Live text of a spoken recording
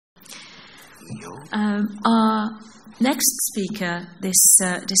Our next speaker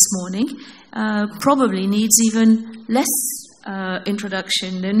this morning probably needs even less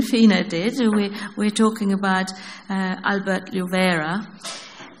introduction than Fina did. We're talking about Albert Llovera,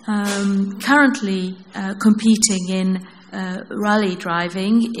 currently competing in rally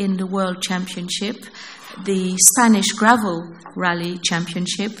driving in the World Championship, the Spanish Gravel Rally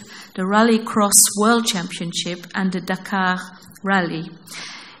Championship, the Rally Cross World Championship, and the Dakar Rally.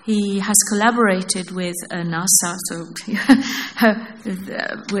 He has collaborated with NASA, so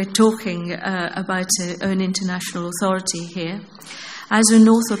we're talking about an international authority here. As an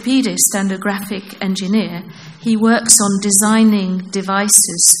orthopedist and a graphic engineer, he works on designing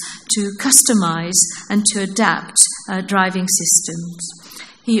devices to customize and to adapt driving systems.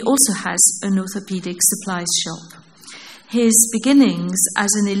 He also has an orthopedic supplies shop. His beginnings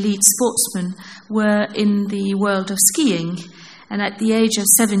as an elite sportsman were in the world of skiing, and at the age of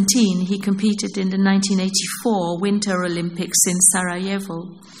 17, he competed in the 1984 Winter Olympics in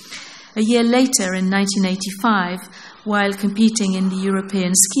Sarajevo. A year later, in 1985, while competing in the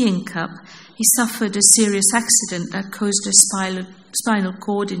European Skiing Cup, he suffered a serious accident that caused a spinal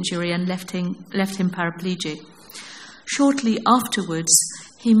cord injury and left him paraplegic. Shortly afterwards,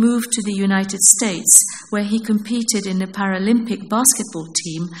 he moved to the United States, where he competed in the Paralympic basketball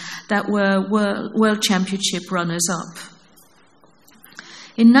team that were World Championship runners-up.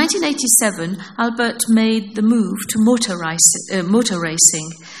 In 1987, Albert made the move to motor racing.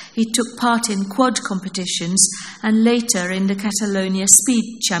 He took part in quad competitions and later in the Catalonia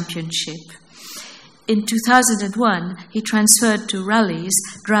Speed Championship. In 2001, he transferred to rallies,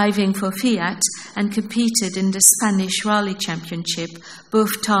 driving for Fiat, and competed in the Spanish Rally Championship,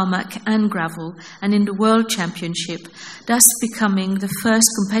 both tarmac and gravel, and in the World Championship, thus becoming the first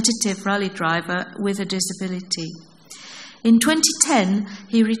competitive rally driver with a disability. In 2010,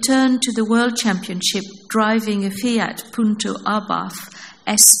 he returned to the World Championship driving a Fiat Punto Abarth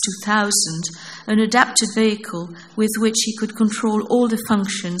S2000, an adapted vehicle with which he could control all the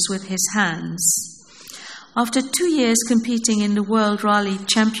functions with his hands. After 2 years competing in the World Rally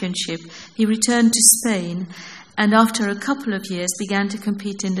Championship, he returned to Spain and after a couple of years began to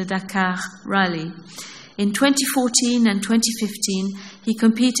compete in the Dakar Rally. In 2014 and 2015, he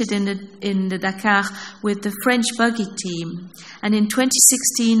competed in the Dakar with the French buggy team, and in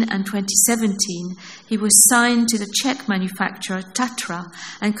 2016 and 2017, he was signed to the Czech manufacturer Tatra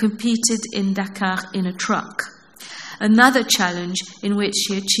and competed in Dakar in a truck. Another challenge in which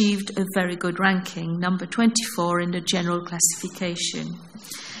he achieved a very good ranking, number 24 in the general classification.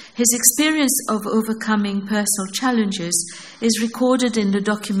 His experience of overcoming personal challenges is recorded in the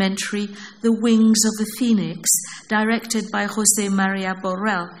documentary The Wings of the Phoenix, directed by José María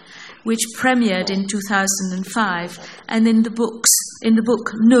Borrell, which premiered in 2005, and in the book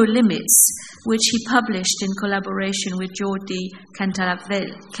No Limits, which he published in collaboration with Jordi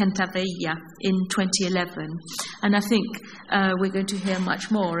Cantavella in 2011. And I think we're going to hear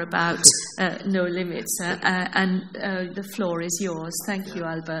much more about No Limits, and the floor is yours. Thank you,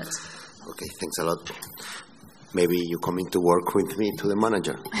 Albert. Okay, thanks a lot. Maybe you coming to work with me to the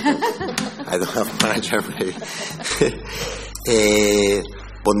manager. I don't have a manager, maybe.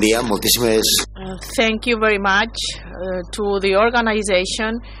 Bon dia, moltíssimes. Thank you very much to the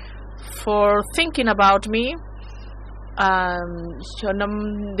organization for thinking about me.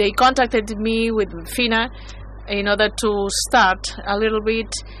 They contacted me with Fina in order to start a little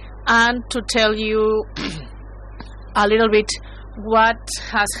bit and to tell you a little bit what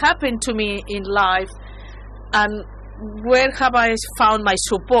has happened to me in life and where have I found my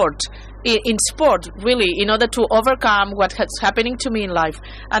support in sport, really, in order to overcome what is happening to me in life.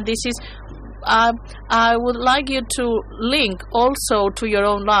 And this is, I would like you to link also to your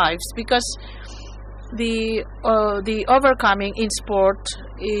own lives, because the overcoming in sport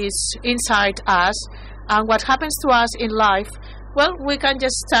is inside us, and what happens to us in life, well, we can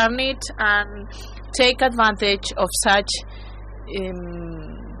just turn it and take advantage of such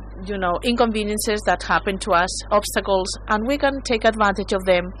inconveniences that happen to us, obstacles, and we can take advantage of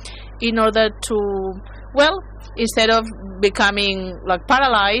them in order to, well, instead of becoming like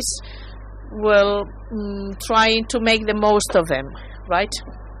paralyzed, well, trying to make the most of them, right?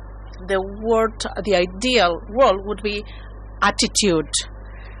 The ideal word would be attitude.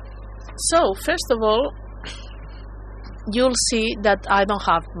 So, first of all, you'll see that I don't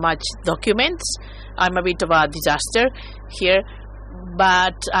have much documents. I'm a bit of a disaster here.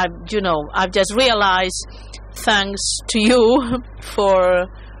 But I've just realized, thanks to you for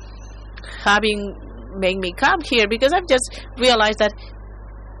having made me come here, because I've just realized that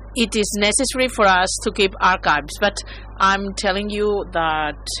it is necessary for us to keep archives. But I'm telling you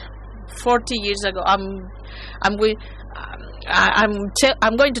that 40 years ago. I'm going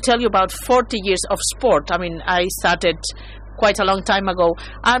to tell you about 40 years of sport. I mean, I started quite a long time ago,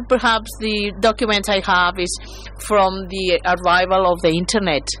 and perhaps the documents I have is from the arrival of the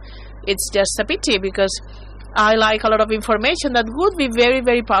internet. It's just a pity because I like a lot of information that would be very,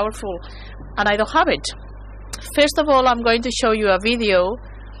 very powerful, and I don't have it. First of all, I'm going to show you a video,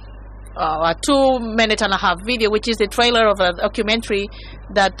 a 2.5-minute video, which is the trailer of a documentary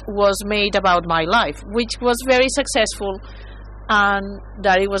that was made about my life, which was very successful, and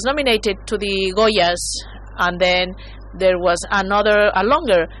that it was nominated to the Goyas. And then there was a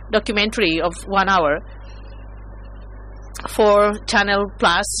longer documentary of 1 hour for Canal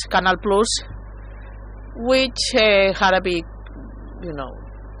Plus, which had a big,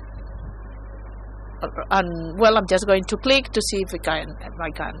 and well, I'm just going to click to see if I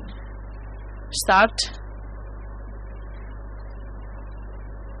can start.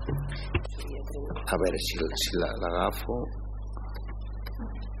 A ver si la agafo.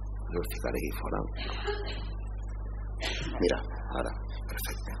 Lo ficaré aquí fuera. Mira, ahora,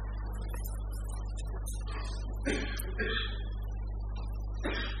 perfecto.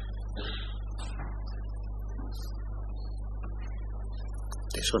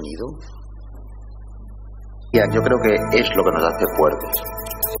 ¿Qué sonido? Yo creo que es lo que nos hace fuertes.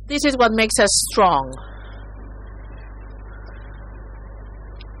 This is what makes us strong.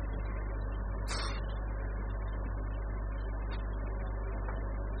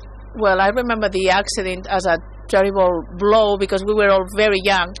 Well, I remember the accident as a terrible blow because we were all very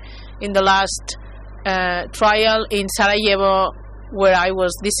young in the last trial in Sarajevo where I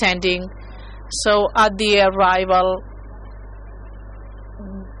was descending. So at the arrival,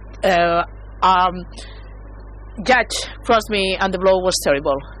 judge crossed me and the blow was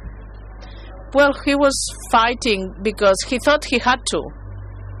terrible. Well, he was fighting because he thought he had to.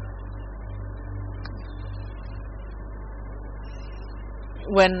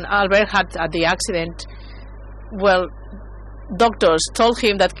 When Albert had the accident, well, doctors told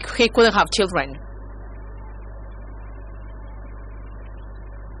him that he couldn't have children.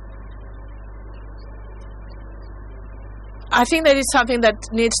 I think that is something that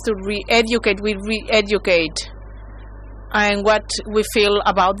needs to re-educate. We re-educate and what we feel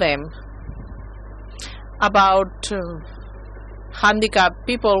about them, about handicapped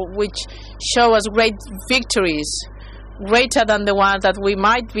people, which show us great victories, greater than the ones that we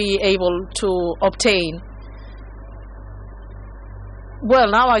might be able to obtain.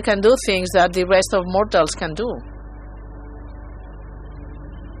 Well, now I can do things that the rest of mortals can do.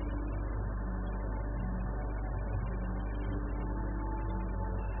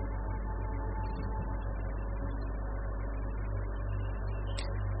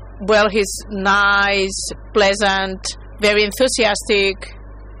 Well, he's nice, pleasant, very enthusiastic.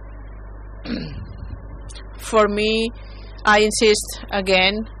 For me, I insist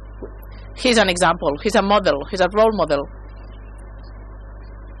again, he's an example, he's a model, he's a role model.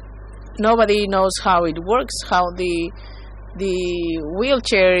 Nobody knows how it works, how the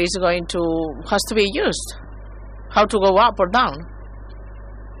wheelchair has to be used, how to go up or down.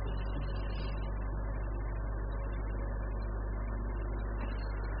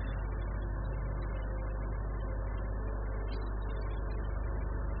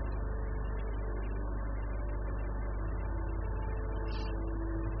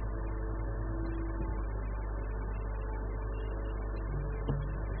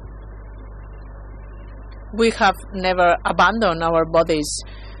 We have never abandoned our bodies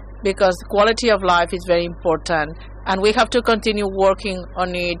because quality of life is very important and we have to continue working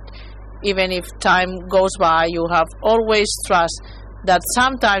on it. Even if time goes by, you have always trust that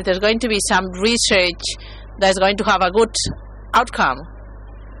sometimes there's going to be some research that's going to have a good outcome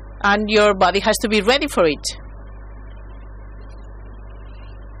and your body has to be ready for it.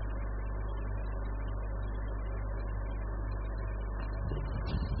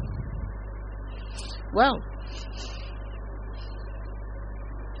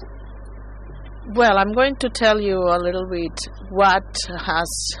 Well, I'm going to tell you a little bit what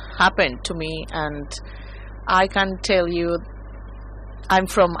has happened to me, and I can tell you I'm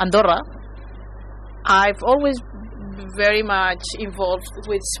from Andorra. I've always been very much involved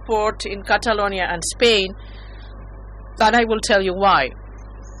with sport in Catalonia and Spain, and I will tell you why.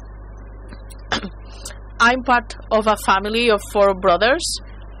 I'm part of a family of 4 brothers.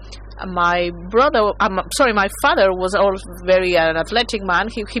 My father was always very an athletic man.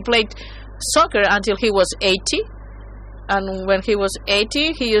 He played soccer until he was 80, and when he was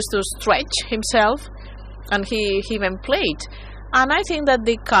 80 he used to stretch himself and he even played. And I think that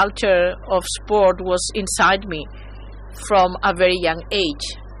the culture of sport was inside me from a very young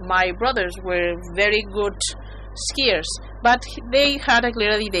age. my brothers were very good skiers, but they had a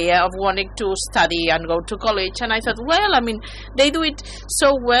clear idea of wanting to study and go to college, and I thought, well, I mean, they do it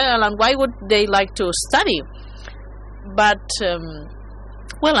so well, and why would they like to study? But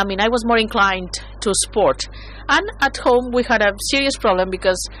well, I mean, I was more inclined to sport, and at home we had a serious problem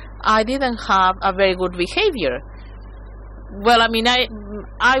because I didn't have a very good behavior. Well, I mean, I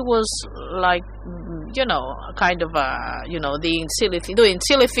was like, kind of doing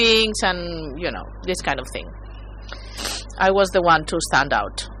silly things, and this kind of thing. I was the one to stand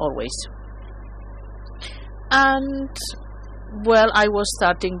out always. And well, I was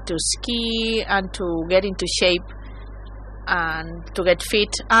starting to ski and to get into shape and to get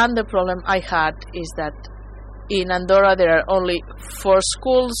fit. And the problem I had is that in Andorra there are only 4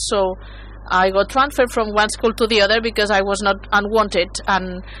 schools, so I got transferred from one school to the other because I was not unwanted.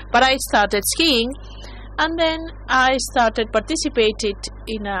 But I started skiing, and then I started participating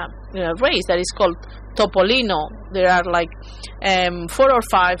in a race that is called Topolino. There are like 4 or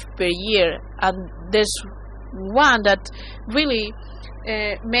 5 per year, and there's one that really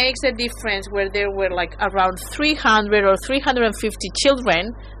makes a difference, where there were like around 300 or 350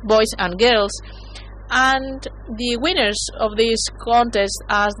 children, boys and girls, and the winners of this contest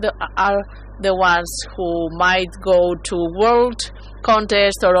are the ones who might go to world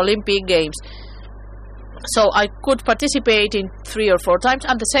contest or Olympic games. So I could participate in 3 or 4 times,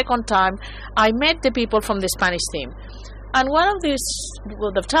 and the second time I met the people from the Spanish team. And one of the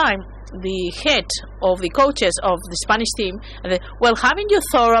time, the head of the coaches of the Spanish team, well, haven't you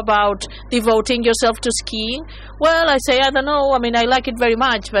thought about devoting yourself to skiing? Well, I say, I don't know. I mean, I like it very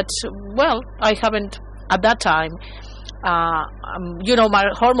much, but, well, I haven't at that time. My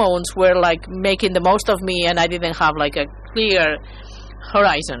hormones were like making the most of me, and I didn't have like a clear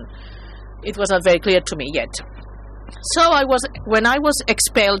horizon. It was not very clear to me yet. So when I was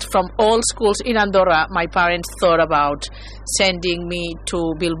expelled from all schools in Andorra, my parents thought about sending me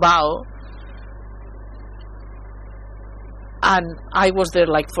to Bilbao, and I was there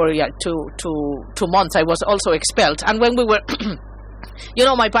like for 2 months. I was also expelled, and when we were,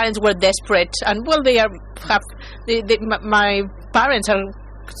 my parents were desperate, and well, my parents are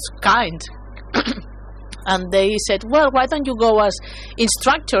kind. And they said, well, why don't you go as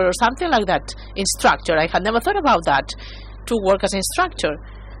instructor or something like that? Instructor. I had never thought about that, to work as instructor.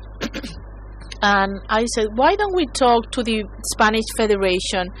 And I said, why don't we talk to the Spanish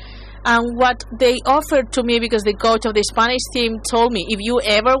Federation? And what they offered to me, because the coach of the Spanish team told me, if you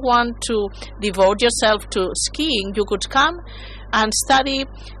ever want to devote yourself to skiing, you could come and study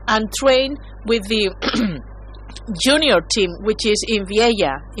and train with the junior team, which is in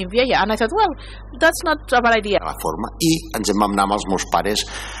Viella. And I thought, well, that's not a bad idea. La forma, i ens en vam anar amb els meus pares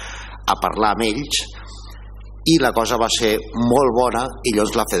a parlar amb ells, i la cosa va ser molt bona, i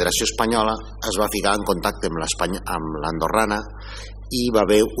llavors la Federació Espanyola es va ficar en contacte amb l'andorrana, i va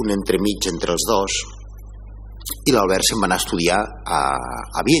haver un entremig entre els dos, i l'Albert se'n va anar a estudiar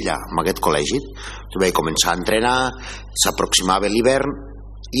a Viella, amb aquest col·legi. Vaig començar a entrenar, s'aproximava l'hivern,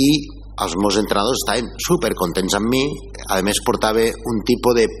 i els meus entrenadors estaven supercontents amb mi. A més, portava un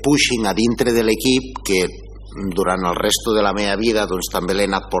tipus de pushing a dintre de l'equip que durant el resto de la meva vida doncs, també l'he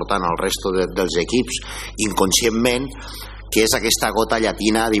anat portant al resto dels equips inconscientment, que és aquesta gota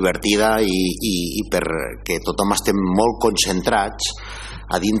llatina divertida i perquè tothom estem molt concentrats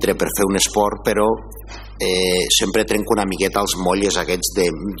a dintre per fer un esport, però sempre trenco una miqueta els molles aquests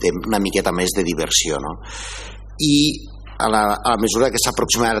d'una miqueta més de diversió, no? I a la mesura que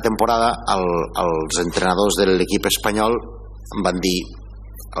s'aproximava la temporada, els entrenadors de l'equip espanyol em van dir,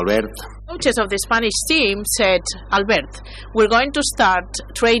 Albert, coaches of the Spanish team said, Albert, we're going to start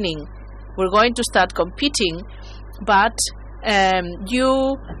training, we're going to start competing, but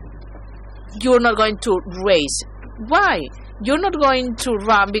you're not going to race. Why? You're not going to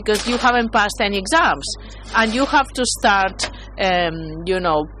run because you haven't passed any exams, and you have to start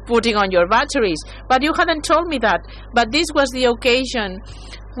putting on your batteries. But you hadn't told me that. But this was the occasion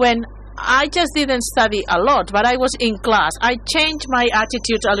when I just didn't study a lot, but I was in class. I changed my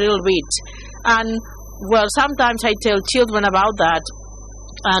attitude a little bit, and well, sometimes I tell children about that,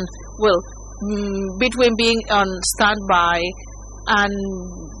 and well, between being on standby and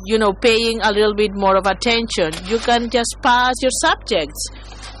paying a little bit more of attention, you can just pass your subjects.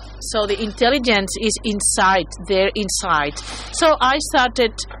 So the intelligence is inside. So I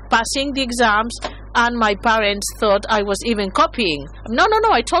started passing the exams, and my parents thought I was even copying. No,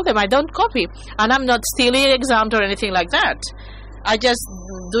 I told them I don't copy, and I'm not stealing exams or anything like that. I just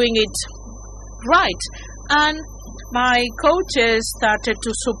doing it right. And my coaches started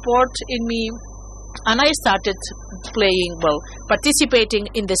to support in me And I started participating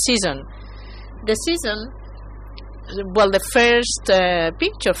in the season. The season, the first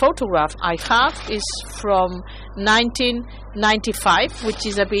photograph I have is from 1995, which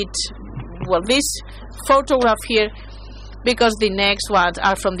is a bit, this photograph here, because the next ones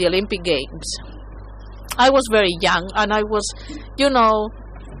are from the Olympic Games. I was very young, and I was,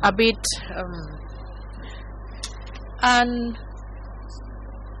 a bit, and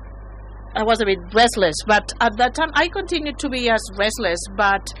I was a bit restless, but at that time I continued to be as restless,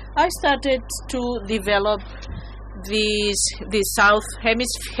 but I started to develop the South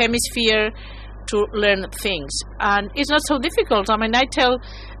Hemisphere to learn things, and it's not so difficult. I mean, I tell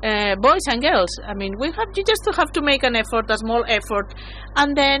boys and girls, I mean, you just have to make an effort, a small effort,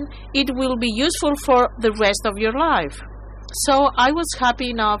 and then it will be useful for the rest of your life. So I was happy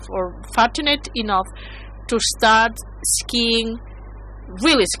enough, or fortunate enough, to start skiing,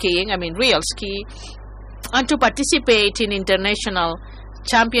 real ski, and to participate in international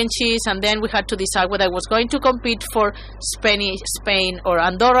championships. And then we had to decide whether I was going to compete for Spain or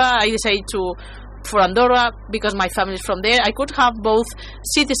Andorra. I decided for Andorra because my family is from there. I could have both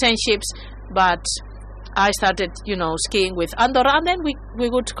citizenships, but I started, skiing with Andorra, and then we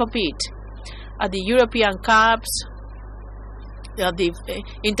would compete at the European Cups, the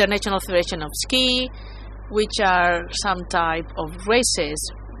International Federation of Ski, which are some type of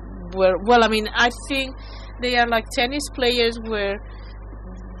races where, I think they are like tennis players where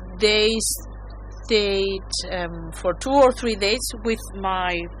they stayed for 2 or 3 days with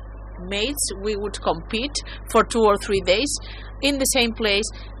my mates. We would compete for 2 or 3 days in the same place,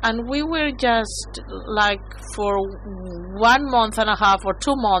 and we were just like for 1.5 months or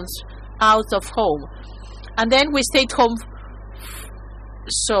 2 months out of home, and then we stayed home.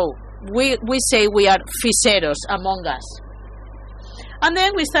 So we say we are fiseros among us. And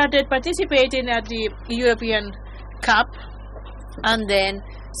then we started participating at the European Cup, and then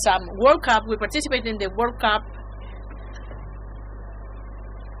some World Cup. We participated in the World Cup,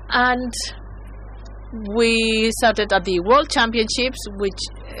 and we started at the World Championships, which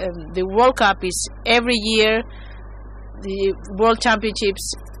the World Cup is every year, the World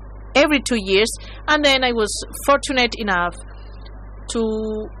Championships every 2 years. And then I was fortunate enough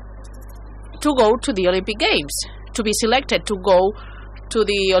to go to the Olympic Games, to be selected to go to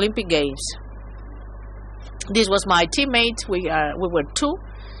the Olympic Games. This was my teammate. We were 2.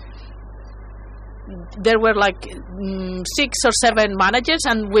 There were like 6 or 7 managers,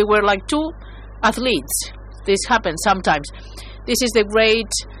 and we were like 2 athletes. This happens sometimes. This is the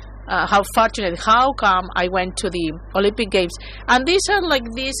great, how fortunate, how come I went to the Olympic Games. And these are like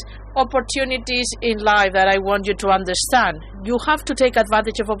these opportunities in life that I want you to understand. You have to take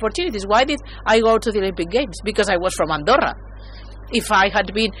advantage of opportunities. Why did I go to the Olympic Games? Because I was from Andorra. If I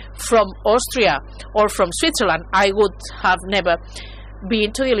had been from Austria or from Switzerland, I would have never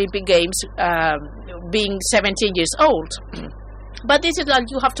been to the Olympic Games, being 17 years old. But this is like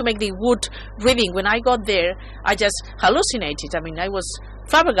you have to make the good reading. When I got there, I just hallucinated. I mean, I was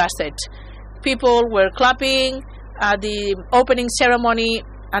flabbergasted. People were clapping at the opening ceremony,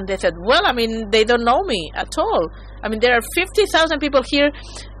 and they said, well, I mean, they don't know me at all. I mean, there are 50,000 people here,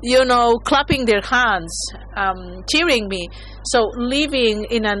 clapping their hands, cheering me. So living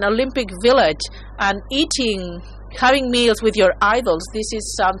in an Olympic village and eating, having meals with your idols, this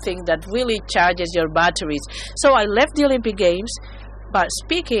is something that really charges your batteries. So I left the Olympic Games by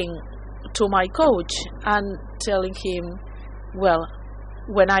speaking to my coach and telling him, well,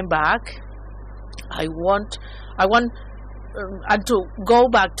 when I'm back, I want and to go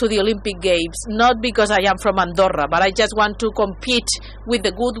back to the Olympic Games, not because I am from Andorra, but I just want to compete with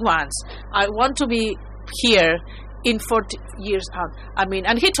the good ones. I want to be here in 40 years out. I mean,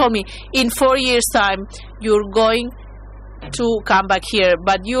 and he told me, in 4 years' time, you're going to come back here,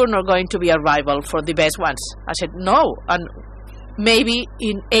 but you're not going to be a rival for the best ones. I said, no, and maybe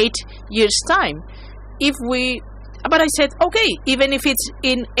in 8 years' time. But I said, okay, even if it's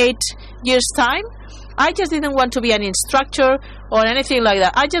in 8 years' time, I just didn't want to be an instructor or anything like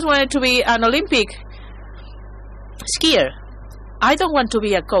that. I just wanted to be an Olympic skier. I don't want to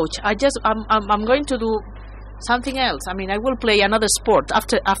be a coach. I'm going to do something else. I mean, I will play another sport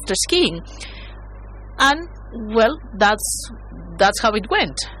after skiing. And well, that's how it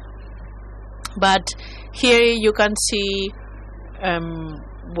went. But here you can see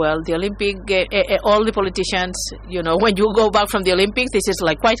the Olympic, all the politicians, when you go back from the Olympics, this is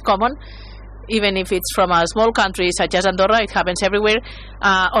like quite common. Even if it's from a small country such as Andorra, it happens everywhere.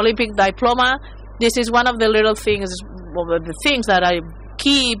 Olympic diploma, this is one of the little things, the things that I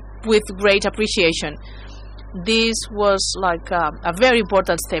keep with great appreciation. This was like a very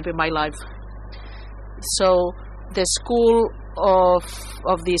important step in my life. So the school of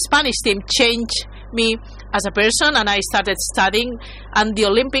the Spanish team changed me as a person, and I started studying, and the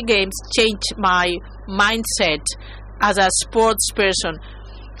Olympic Games changed my mindset as a sports person.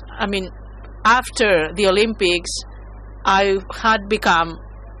 I mean, after the Olympics, I had become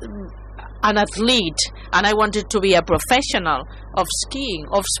an athlete, and I wanted to be a professional of skiing,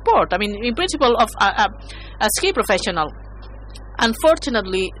 of sport. I mean, in principle, of a ski professional.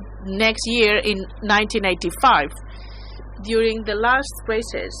 Unfortunately, next year in 1985, during the last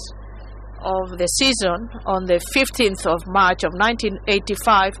races of the season, on the 15th of March of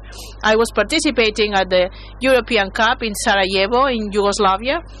 1985, I was participating at the European Cup in Sarajevo, in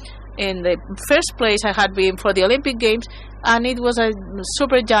Yugoslavia. In the first place I had been for the Olympic Games, and it was a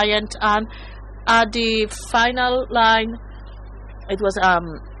super giant, and at the final line it was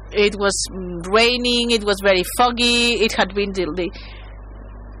raining, it was very foggy, it had been the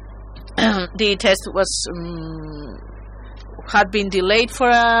test was had been delayed for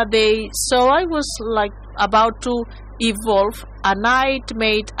a day, so I was like about to evolve, and I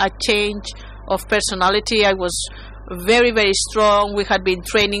made a change of personality. I was very, very strong. We had been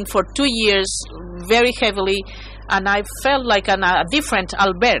training for 2 years very heavily, and I felt like a different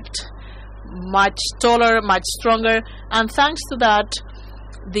Albert, much taller, much stronger, and thanks to that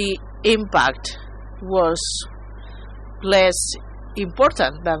the impact was less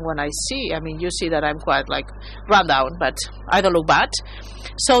important than when I see. I mean, you see that I'm quite like run down, but I don't look bad.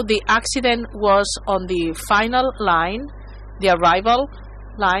 So the accident was on the final line, the arrival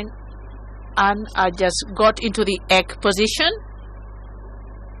line, and I just got into the egg position,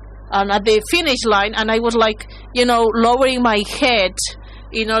 and at the finish line, and I was like, lowering my head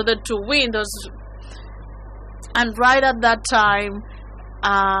in order to win those. And right at that time,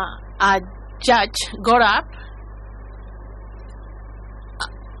 a judge got up.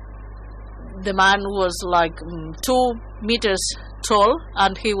 The man was like 2 meters tall,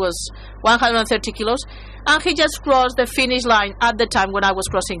 and he was 130 kilos, and he just crossed the finish line at the time when I was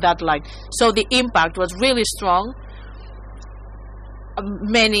crossing that line. So the impact was really strong.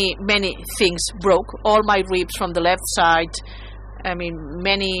 Many things broke. All my ribs from the left side. I mean,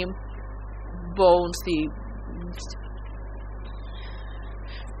 many bones. The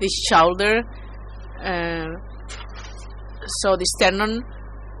shoulder. So the sternum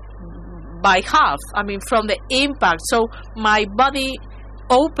by half, I mean, from the impact. So my body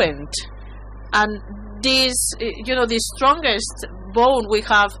opened, and this, the strongest bone we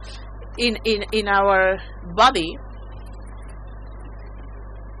have in our body,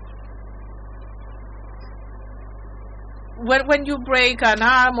 when you break an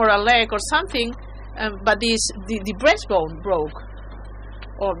arm or a leg or something, but the breastbone broke,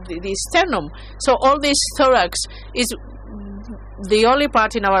 or the sternum. So all this thorax is the only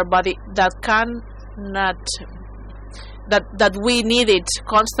part in our body that cannot, that we need it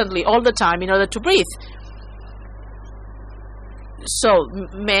constantly all the time in order to breathe. So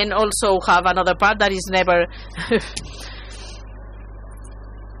men also have another part that is never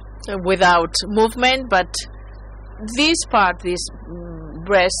without movement, but this part, this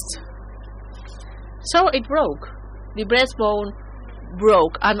breast, so it broke. The breastbone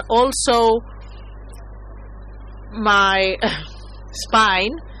broke, and also my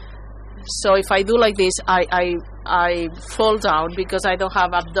spine. So if I do like this, I fall down because I don't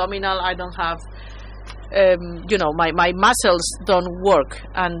have abdominal, I don't have my muscles don't work,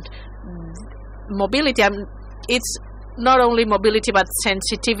 and mobility, it's not only mobility but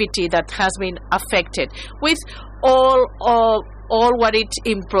sensitivity that has been affected with all what it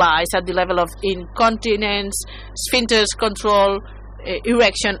implies at the level of incontinence, sphincters control,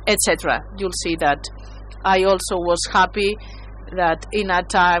 erection, etc. You'll see that I also was happy that in a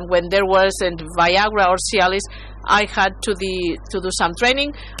time when there wasn't Viagra or Cialis, I had to do some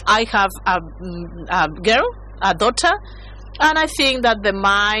training. I have a girl, a daughter, and I think that the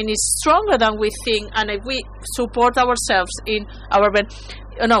mind is stronger than we think, and if we support ourselves in our brain,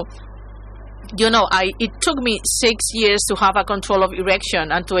 it took me 6 years to have a control of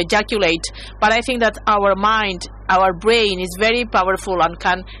erection and to ejaculate, but I think that our mind, our brain is very powerful and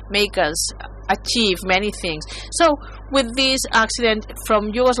can make us achieve many things. So with this accident from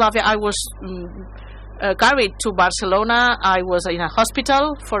Yugoslavia, I was carried to Barcelona. I was in a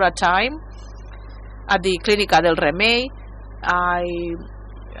hospital for a time at the Clínica del Remei.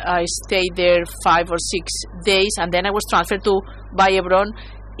 I stayed there 5 or 6 days, and then I was transferred to Vallebron.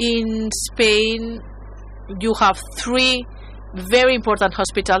 In Spain, you have 3 very important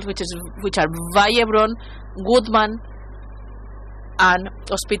hospitals, which are Vallebron, Goodman, and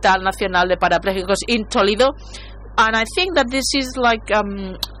Hospital Nacional de Parapléjicos in Toledo. And I think that this is like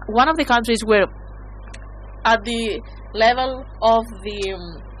one of the countries where at the level of the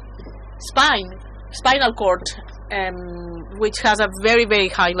spinal cord, which has a very, very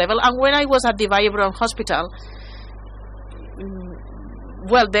high level. And when I was at the Valle Brown Hospital,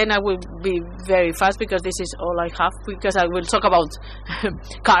 well, then I will be very fast because this is all I have, because I will talk about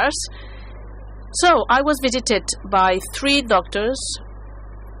cars. So I was visited by 3 doctors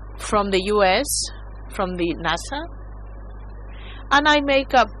from the US, from the NASA, and I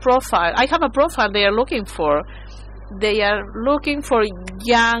make a profile. I have a profile they are looking for. They are looking for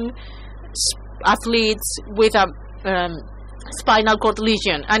young athletes with a spinal cord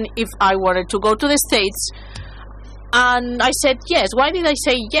lesion. And if I wanted to go to the States, and I said yes. Why did I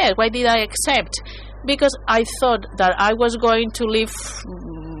say yes? Why did I accept? Because I thought that I was going to live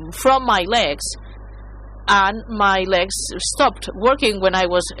from my legs, and my legs stopped working when I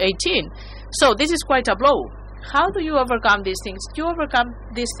was 18. So this is quite a blow. How do you overcome these things? You overcome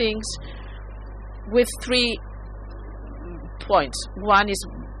these things with 3 points. One is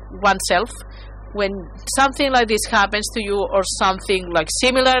oneself. When something like this happens to you, or something like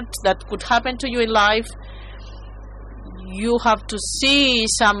similar that could happen to you in life, you have to see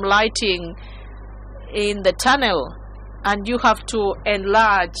some lighting in the tunnel, and you have to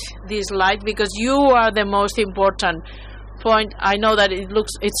enlarge this light, because you are the most important point. I know that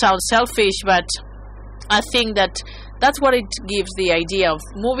it sounds selfish, but I think that that's what it gives the idea of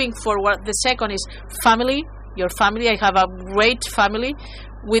moving forward. The second is family. Your family. I have a great family.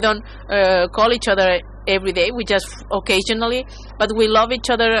 We don't call each other every day. We just occasionally, but we love each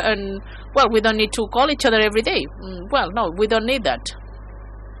other, and well, we don't need to call each other every day. Well, no, we don't need that.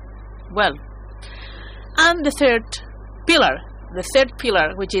 Well, and the third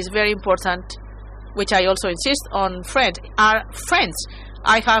pillar, which is very important, which I also insist on, are friends.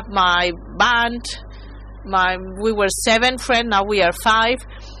 I have my band. We were 7 friends. Now we are 5.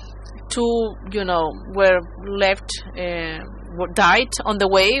 2, were left. Died on the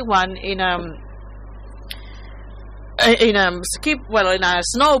way. One in a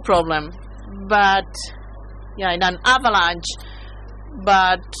snow problem, but in an avalanche.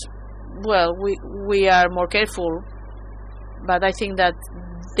 But well, we are more careful. But I think that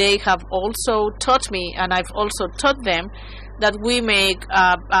they have also taught me, and I've also taught them, that we make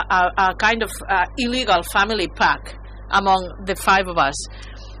a kind of illegal family pack among the 5 of us.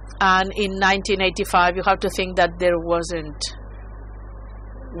 And in 1985, you have to think that there were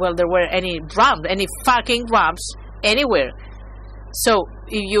any fucking drums anywhere. So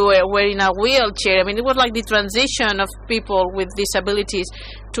if you were in a wheelchair, I mean, it was like the transition of people with disabilities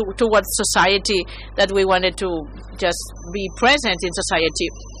towards society, that we wanted to just be present in society.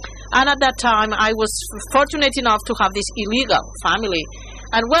 And at that time, I was fortunate enough to have this illegal family.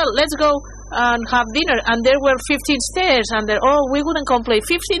 And well, let's go and have dinner. And there were 15 stairs, and we wouldn't complain.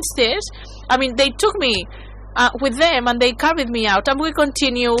 15 stairs? I mean, they took me with them, and they carried me out, and we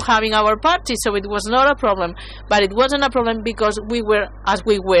continue having our party. So it was not a problem. But it wasn't a problem because we were as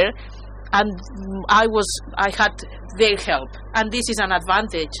we were, and I had their help. And this is an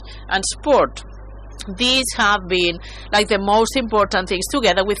advantage. And sport, these have been like the most important things,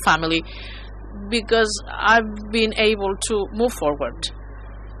 together with family, because I've been able to move forward.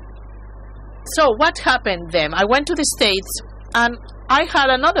 So what happened then? I went to the States, and I had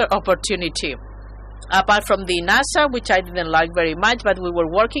another opportunity. Apart from the NASA, which I didn't like very much, but we were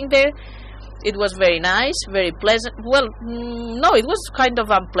working there. It was very nice, very pleasant. Well, no, it was kind of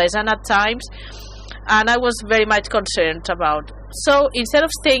unpleasant at times, and I was very much concerned about. So instead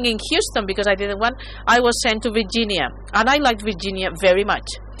of staying in Houston, because I didn't want, I was sent to Virginia, and I liked Virginia very much.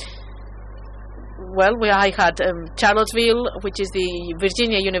 Well, I had Charlottesville, which is the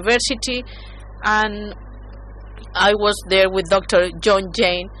Virginia University, and I was there with Dr. John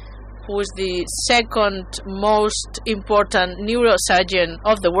Jane, who is the second most important neurosurgeon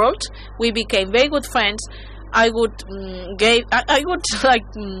of the world. We became very good friends. I would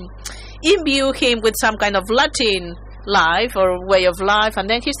imbue him with some kind of Latin life or way of life, and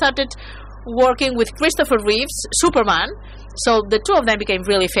then he started working with Christopher Reeves, Superman. So the 2 of them became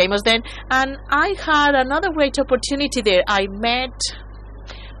really famous then, and I had another great opportunity there. I met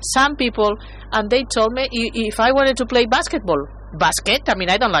some people, and they told me if I wanted to play basketball. I mean,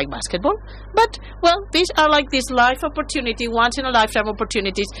 I don't like basketball, but well, these are like this life opportunity, once in a lifetime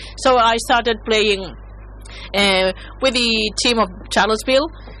opportunities. So I started playing with the team of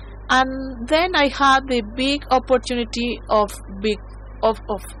Charlottesville, and then I had the big opportunity of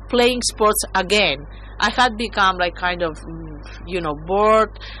playing sports again. I had become like kind of,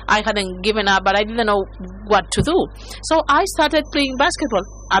 bored. I hadn't given up, but I didn't know what to do. So I started playing basketball.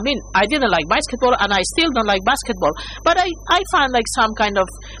 I mean, I didn't like basketball, and I still don't like basketball. But I found like some kind of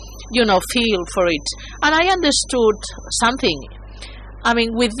feel for it. And I understood something. I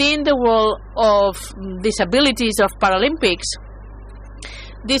mean, within the world of disabilities of Paralympics,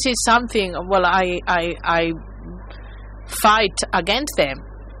 this is something, well, I fight against them,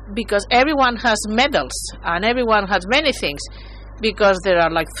 because everyone has medals and everyone has many things, because there are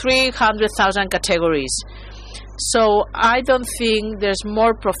like 300,000 categories. So I don't think there's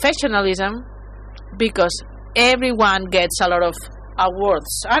more professionalism, because everyone gets a lot of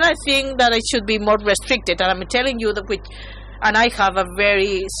awards. And I think that it should be more restricted. And I'm telling you that and I have a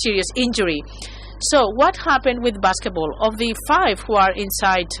very serious injury. So what happened with basketball? Of the 5 who are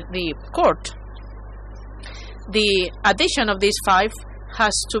inside the court, the addition of these 5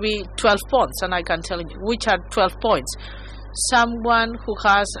 has to be 12 points, and I can tell you which are 12 points. Someone who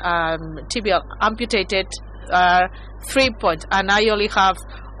has tibial amputated 3 points, and I only have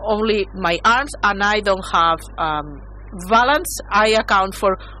my arms, and I don't have balance. I account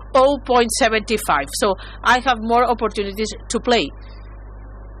for 0.75, so I have more opportunities to play,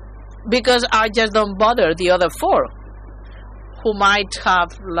 because I just don't bother the other 4 who might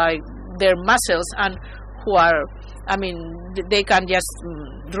have like their muscles and who are, I mean, they can just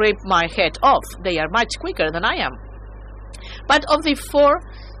rip my head off. They are much quicker than I am. But of the 4,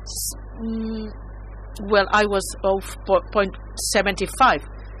 well, I was 0.75.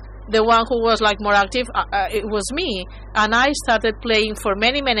 The one who was like more active, it was me, and I started playing for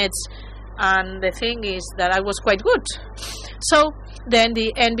many minutes, and the thing is that I was quite good. So then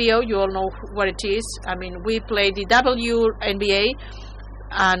the NBO, you all know what it is. I mean, we played the WNBA,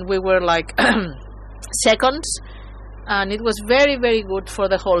 and we were like seconds, and it was very, very good for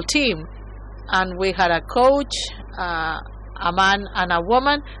the whole team. And we had a coach, a man and a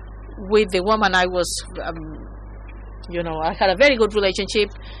woman. With the woman, I was, I had a very good relationship,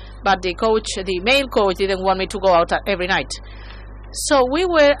 but the male coach, didn't want me to go out every night. So we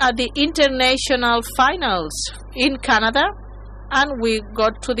were at the international finals in Canada, and we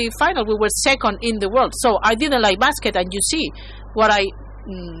got to the final. We were second in the world. So I didn't like basket, and you see what I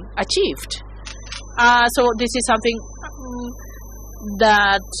achieved. So this is something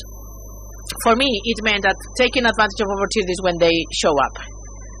that, for me, it meant that taking advantage of opportunities when they show up.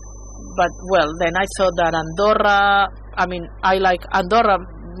 But, well, then I thought that Andorra, I mean, I like Andorra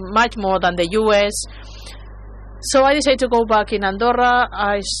much more than the US. So I decided to go back in Andorra.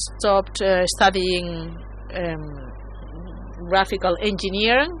 I stopped studying graphical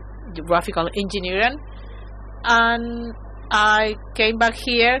engineering, and I came back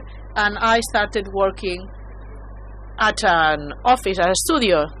here, and I started working at an office, at a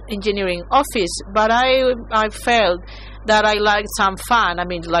studio engineering office. But I felt that I liked some fun. I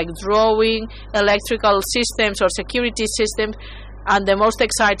mean, like drawing electrical systems or security systems, and the most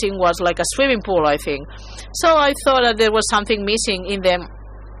exciting was like a swimming pool, I think. So I thought that there was something missing in them.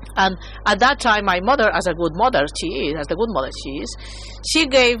 And at that time, my mother, as the good mother she is, she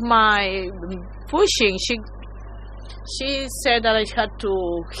gave my pushing. She said that I had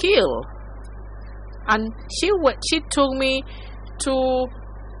to heal, and she took me to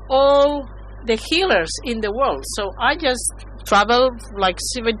all the healers in the world. So I just traveled like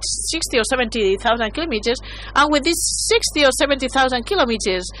 60 or 70,000 kilometers, and with these 60 or 70,000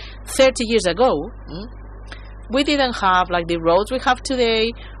 kilometers 30 years ago, we didn't have like the roads we have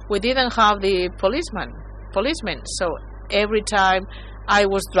today. We didn't have the policemen. So every time I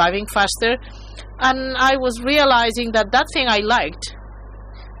was driving faster, and I was realizing that thing I liked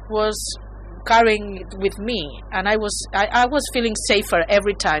was carrying it with me, and I was feeling safer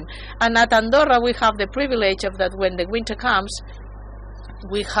every time. And at Andorra, we have the privilege of that when the winter comes,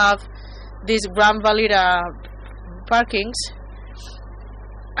 we have these Gran Valira parkings,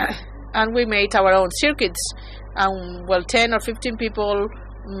 and we made our own circuits, and 10 or 15 people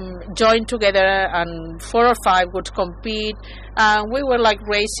joined together, and 4 or 5 would compete, and we were like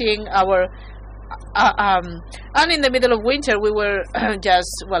racing our and in the middle of winter we were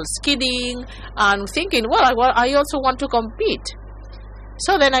just skidding and thinking, I also want to compete.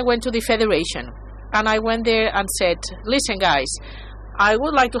 So then I went to the federation, and I went there and said, listen guys, I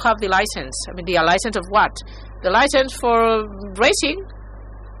would like to have the license. I mean, the license of what? The license for racing?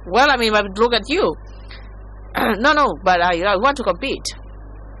 Well, I mean, look at you. No, but I want to compete.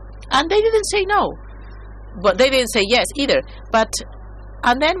 And they didn't say no, but they didn't say yes either.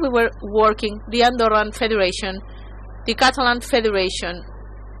 And then we were working, the Andorran Federation, the Catalan Federation,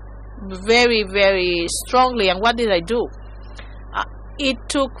 very, very strongly. And what did I do? It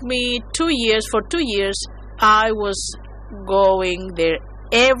took me 2 years. For 2 years, I was going there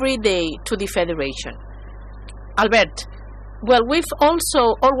every day to the federation. Albert, well, we've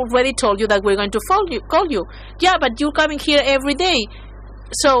also already told you that we're going to call you. Yeah, but you're coming here every day.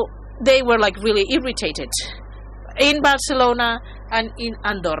 So they were like really irritated in Barcelona and in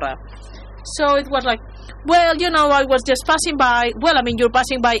Andorra. So it was like, well, I was just passing by. Well, I mean, you're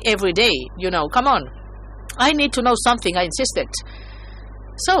passing by every day, come on. I need to know something, I insisted.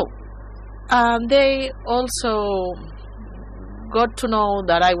 So they also got to know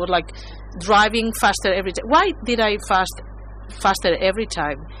that I was like driving faster every time. Why did I faster every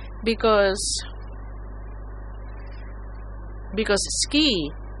time? Because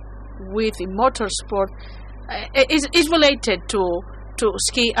ski with motorsport is related to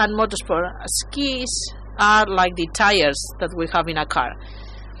ski and motorsport. Skis are like the tires that we have in a car,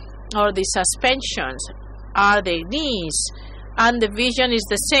 or the suspensions are the knees, and the vision is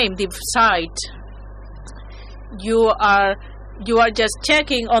the same. The sight, you are just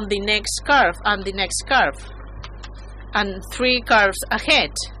checking on the next curve and the next curve and 3 curves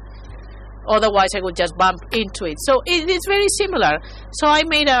ahead. Otherwise, I would just bump into it. So it is very similar. So I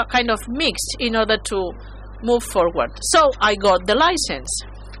made a kind of mix in order to move forward. So I got the license.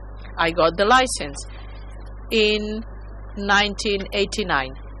 In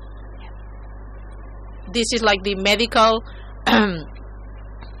 1989. This is like the medical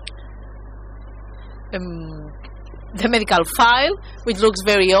the medical file, which looks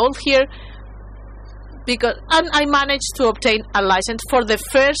very old here. And I managed to obtain a license for the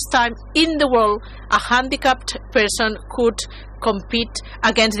first time in the world. A handicapped person could compete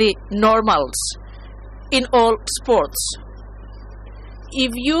against the normals in all sports.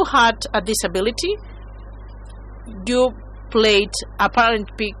 If you had a disability, you played a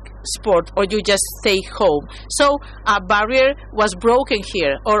Paralympic sport or you just stay home. So a barrier was broken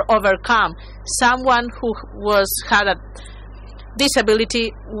here or overcome. Someone who had a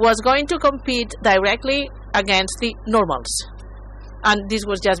disability was going to compete directly against the normals. And this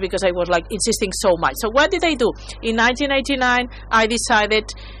was just because I was like insisting so much. So what did I do? In 1989, I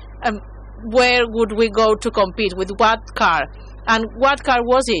decided where would we go to compete, with what car. And what car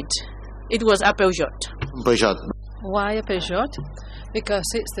was it? It was a Peugeot. Why a Peugeot? Because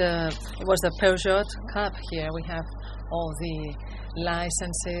it was the Peugeot Cup. Here we have all the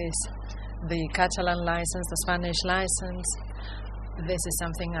licenses, the Catalan license, the Spanish license. This is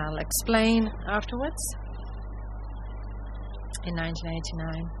something I'll explain afterwards. In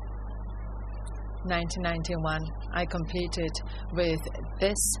 1989, 1991, I competed with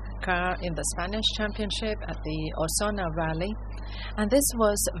this car in the Spanish Championship at the Osona Rally. And this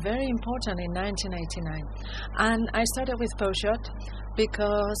was very important in 1989. And I started with Peugeot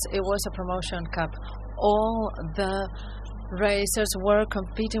because it was a promotion cup. All the racers were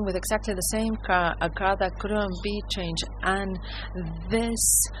competing with exactly the same car, a car that couldn't be changed. And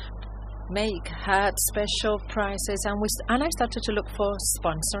this make had special prices, and I started to look for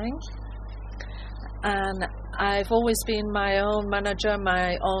sponsoring. And I've always been my own manager,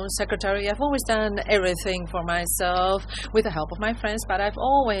 my own secretary. I've always done everything for myself with the help of my friends, but I've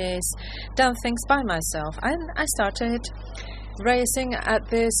always done things by myself. And I started racing at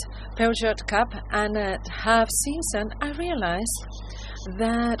this Peugeot Cup, and at half season I realized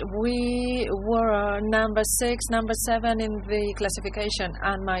that we were number 6, number 7 in the classification,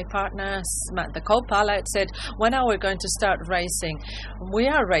 and my partner, the co-pilot, said, when are we going to start racing? We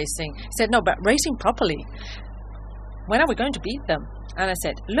are racing. He said, no, but racing properly. When are we going to beat them? And I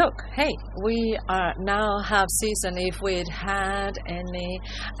said, look, hey, we are now half season. If we'd had any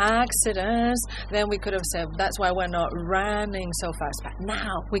accidents, then we could have said, that's why we're not running so fast. But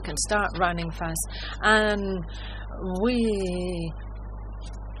now we can start running fast. And we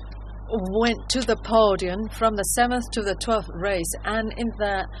went to the podium from the 7th to the 12th race. And in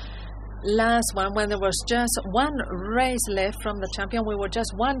the last one, when there was just one race left from the champion, we were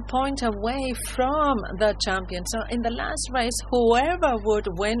just 1 point away from the champion. So in the last race, whoever would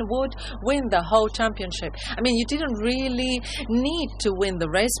win the whole championship. I mean, you didn't really need to win the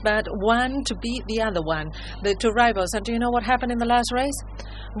race, but one to beat the other one, the two rivals. And do you know what happened in the last race?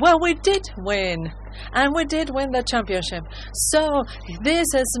 Well, we did win. And we did win the championship. So this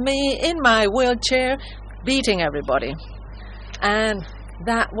is me in my wheelchair beating everybody. And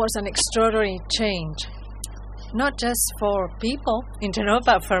that was an extraordinary change, not just for people in general,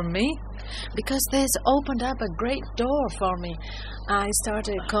 but for me, because this opened up a great door for me. I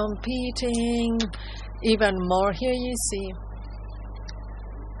started competing even more. Here you see,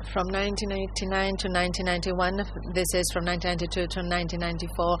 from 1989 to 1991, this is from 1992 to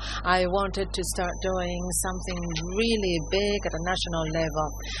 1994, I wanted to start doing something really big at a national level.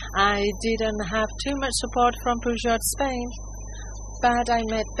 I didn't have too much support from Peugeot Spain, but I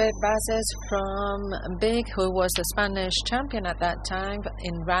met Pep Bases from BIG, who was the Spanish champion at that time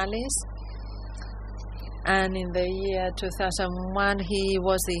in rallies. And in the year 2001, he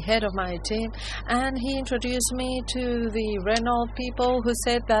was the head of my team, and he introduced me to the Renault people who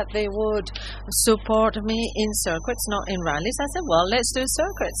said that they would support me in circuits, not in rallies. I said, well, let's do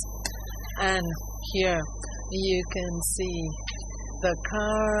circuits. And here you can see the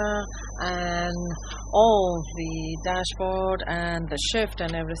car and all the dashboard and the shift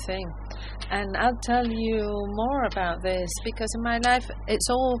and everything. And I'll tell you more about this, because in my life it's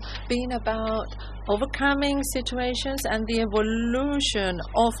all been about overcoming situations and the evolution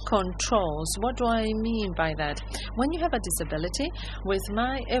of controls. What do I mean by that? When you have a disability, with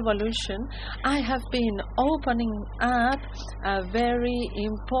my evolution, I have been opening up a very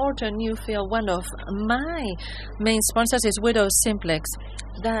important new field. One of my main sponsors is Widow Simplex,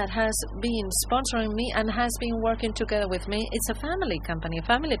 that has been sponsoring me and has been working together with me. It's a family company, a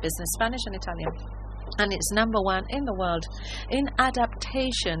family business, Spanish and Italian. And it's #1 in the world in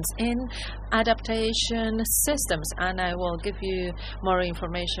adaptations, in adaptation systems. And I will give you more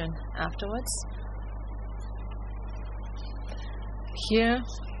information afterwards. Here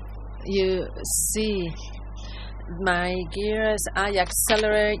you see my gears. I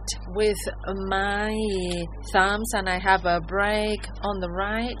accelerate with my thumbs, and I have a brake on the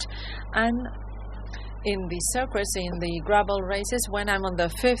right. And in the circuits, in the gravel races, when I'm on the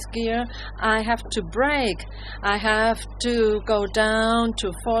 5th gear, I have to brake. I have to go down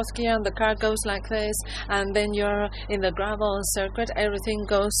to 4th gear, and the car goes like this. And then you're in the gravel circuit, everything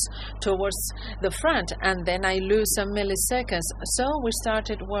goes towards the front, and then I lose some milliseconds. So we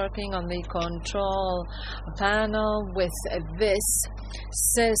started working on the control panel with this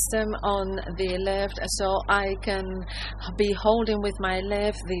system on the left, so I can be holding with my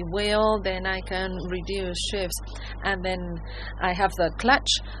left the wheel, then I can reduce shifts. And then I have the clutch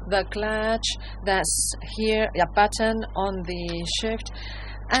that's here, a button on the shift,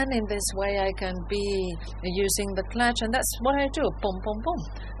 and in this way I can be using the clutch, and that's what I do. Boom, boom, boom.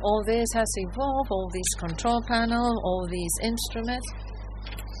 All this has evolved, all these control panel, all these instruments.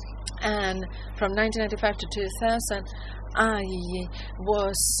 And from 1995 to 2000, I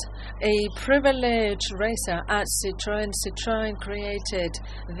was a privileged racer at Citroën. Citroën created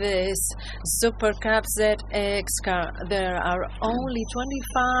this Super Cup ZX car. There are only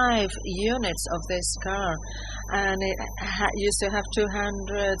 25 units of this car, and it used to have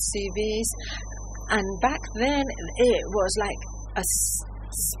 200 CVs. And back then, it was like a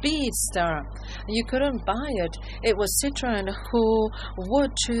speedster. You couldn't buy it. It was Citroën who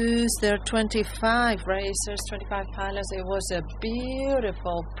would choose their 25 racers, 25 pilots. It was a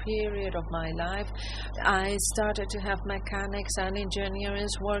beautiful period of my life. I started to have mechanics and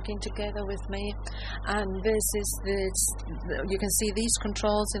engineers working together with me, and you can see these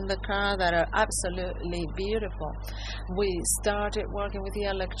controls in the car that are absolutely beautiful. We started working with the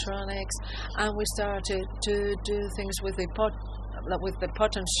electronics, and we started to do things with the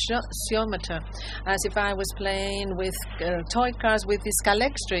potentiometer, as if I was playing with toy cars, with these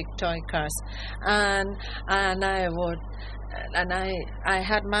electric toy cars, and I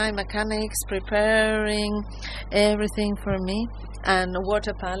had my mechanics preparing everything for me. And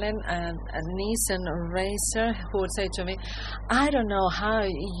Walter Palin, and a Nissan racer, who would say to me, I don't know how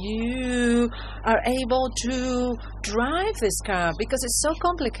you are able to drive this car, because it's so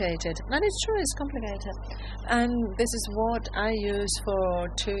complicated. And it's true, it's complicated. And this is what I used for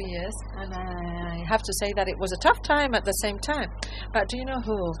 2 years. And I have to say that it was a tough time at the same time. But do you know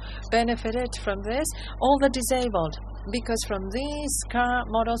who benefited from this? All the disabled. Because from these car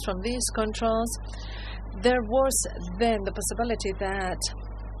models, from these controls, there was then the possibility that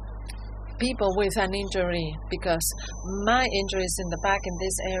people with an injury, because my injury is in the back in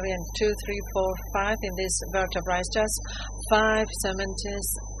this area, and 2, 3, 4, 5 in this vertebrae, just 5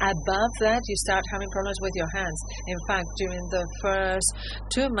 centimeters above that, you start having problems with your hands. In fact, during the first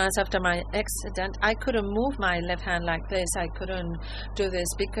 2 months after my accident, I couldn't move my left hand like this. I couldn't do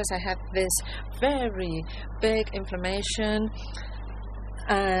this because I had this very big inflammation,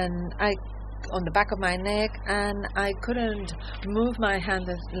 and on the back of my neck, and I couldn't move my hand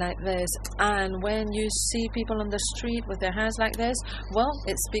like this. And when you see people on the street with their hands like this, well,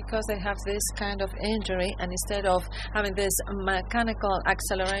 it's because they have this kind of injury, and instead of having this mechanical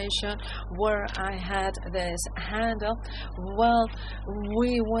acceleration where I had this handle, well,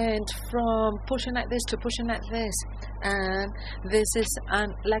 we went from pushing like this to pushing like this, and this is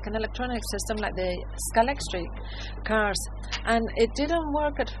like an electronic system, like the electric cars. And it didn't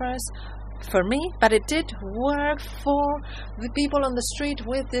work at first for me, but it did work for the people on the street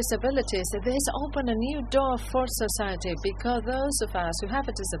with disabilities. This opened a new door for society, because those of us who have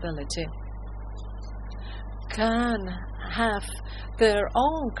a disability can have their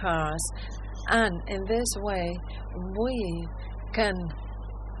own cars And in this way, we can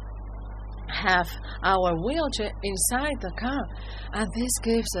have our wheelchair inside the car, and this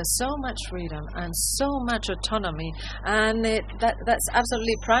gives us so much freedom and so much autonomy, and that's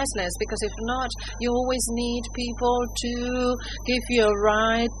absolutely priceless, because if not, you always need people to give you a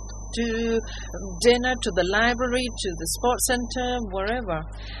ride to dinner, to the library, to the sports center, wherever,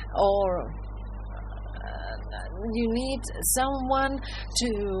 or you need someone to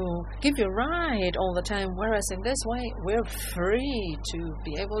give you a ride all the time, whereas in this way we're free to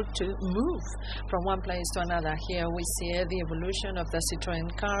be able to move from one place to another. Here we see the evolution of the Citroën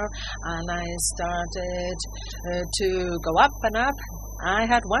car, and I started to go up and up. I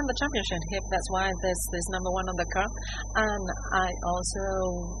had won the championship here, that's why there's number 1 on the car, and I also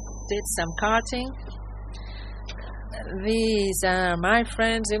did some karting. These are my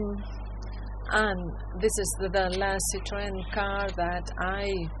friends and this is the last Citroën car that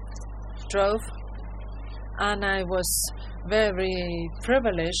I drove, and I was very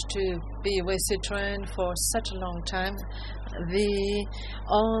privileged to be with Citroën for such a long time. The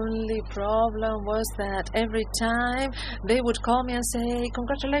only problem was that every time they would call me and say,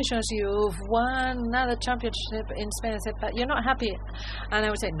 "Congratulations, you've won another championship in Spain." I said, "But you're not happy?" And I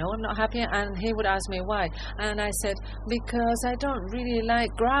would say, "No, I'm not happy." And he would ask me why. And I said, "Because I don't really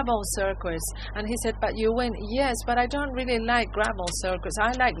like gravel circuits." And he said, "But you win." "Yes, but I don't really like gravel circuits.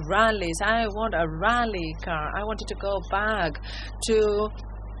 I like rallies. I want a rally car. I wanted to go back to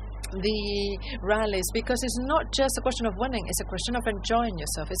the rallies, because it's not just a question of winning, it's a question of enjoying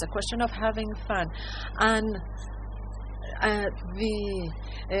yourself, it's a question of having fun. And the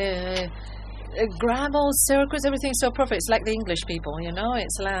gravel circuits, everything's so perfect. It's like the English people,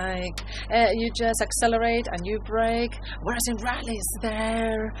 it's like you just accelerate and you brake, whereas in rallies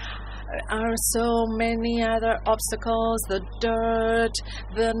there are so many other obstacles, the dirt,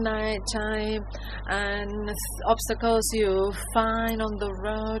 the nighttime, and obstacles you find on the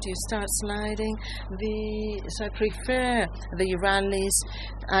road, you start sliding. So I prefer the rallies.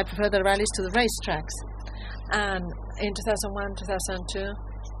 I prefer the rallies to the racetracks. And in 2001, 2002,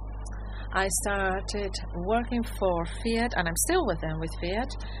 I started working for Fiat, and I'm still with them, with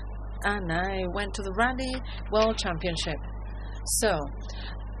Fiat, and I went to the Rally World Championship. So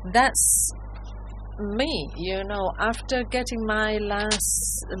that's me, after getting my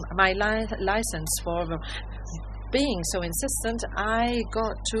license for being so insistent, I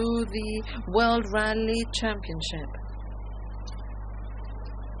got to the World Rally Championship.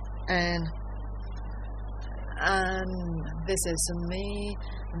 And this is me,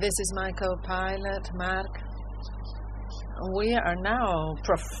 this is my co-pilot, Marc. We are now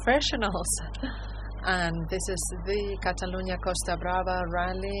professionals. And this is the Catalunya-Costa Brava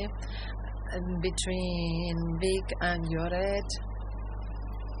rally between Vic and Lloret.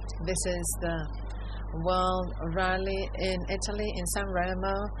 This is the World Rally in Italy, in San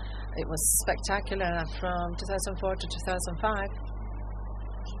Remo. It was spectacular from 2004 to 2005.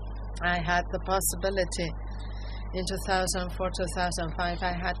 I had the possibility in 2004-2005,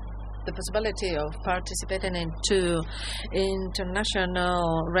 I had the possibility of participating in 2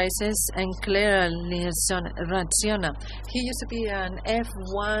 international races, and clearly Raziona. He used to be an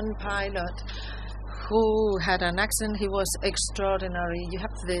F1 pilot who had an accident. He was extraordinary. You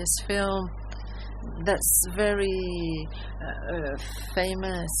have this film that's very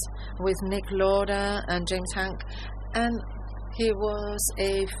famous with Nick Lauda and James Hank, and he was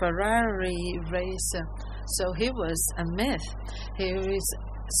a Ferrari racer, so he was a myth. He is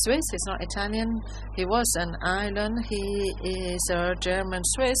Swiss, he's not Italian. He was an island. He is a German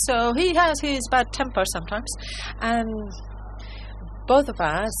Swiss, so he has his bad temper sometimes. And both of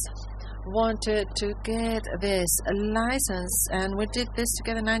us wanted to get this license, and we did this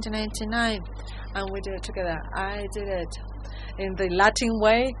together in 1989, and we did it together. I did it in the Latin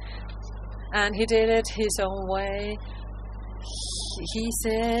way, and he did it his own way. He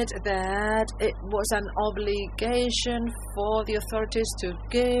said that it was an obligation for the authorities to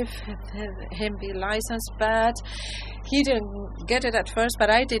give him the license, but he didn't get it at first,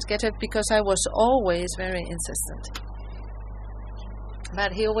 but I did get it because I was always very insistent.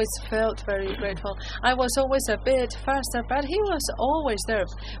 But he always felt very grateful. I was always a bit faster, but he was always there.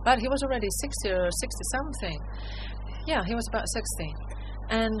 But he was already 60 or 60-something. Yeah, he was about 60.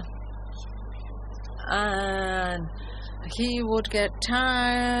 And he would get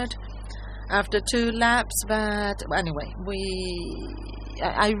tired after 2 laps, but anyway,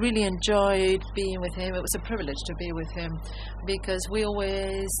 I really enjoyed being with him. It was a privilege to be with him because we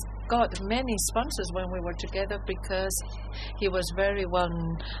always got many sponsors when we were together, because he was very well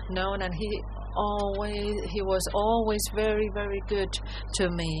known, and he he was always very, very good to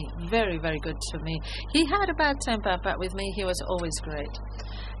me. Very, very good to me. He had a bad temper, but with me he was always great.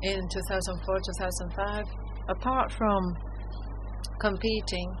 In 2004, 2005, apart from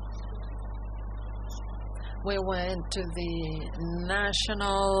competing, we went to the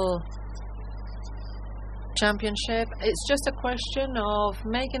national championship. It's just a question of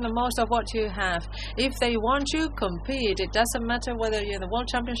making the most of what you have. If they want you, compete. It doesn't matter whether you're the World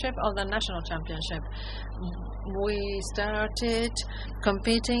Championship or the National Championship. We started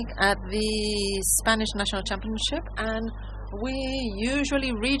competing at the Spanish National Championship, and we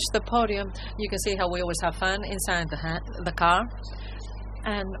usually reach the podium. You can see how we always have fun inside the car.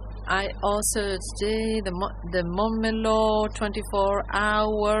 And I also did the Montmeló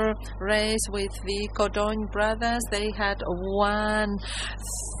 24-hour race with the Codogny brothers. They had won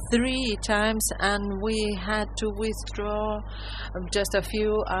 3 times, and we had to withdraw just a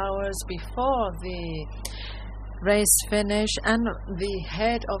few hours before the race finished. And the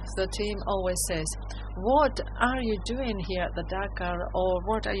head of the team always says, "What are you doing here at the Dakar, or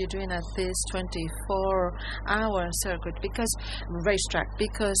what are you doing at this 24-hour circuit, racetrack?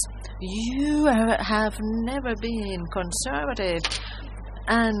 Because you have never been conservative."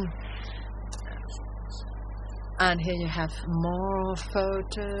 And here you have more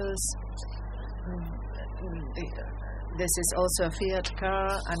photos. This is also a Fiat car,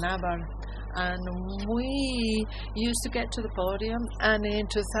 an Abarth. And we used to get to the podium, and in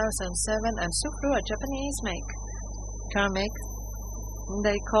 2007, and Subaru, a Japanese car make,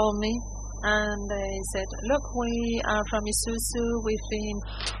 they called me and they said, "Look, we are from Isuzu. We've been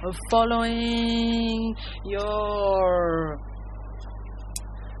following your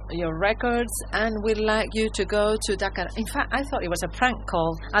records, and we'd like you to go to Dakar." In fact, I thought it was a prank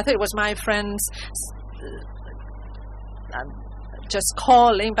call. I thought it was my friends just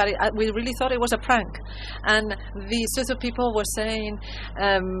calling, but we really thought it was a prank. And the Suzu people were saying,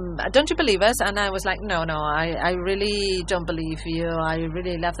 "Don't you believe us?" And I was like, no, I really don't believe you. I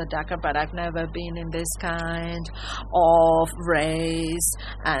really love the Dakar, but I've never been in this kind of race.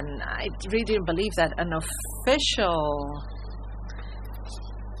 And I really didn't believe that an official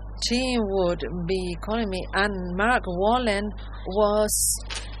team would be calling me. And Mark Wallen was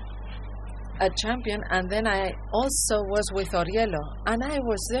a champion, and then I also was with Oriello, and I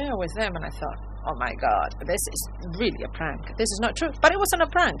was there with them, and I thought, oh my God, this is really a prank. This is not true. But it wasn't a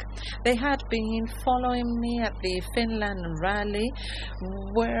prank. They had been following me at the Finland rally,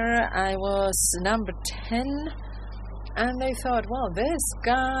 where I was number 10, and they thought, well, this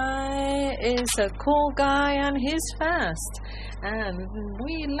guy is a cool guy and he's fast, and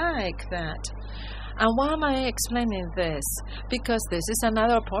we like that. And why am I explaining this? Because this is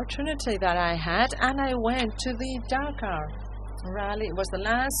another opportunity that I had, and I went to the Dakar rally. It was the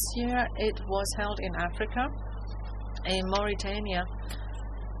last year it was held in Africa, in Mauritania.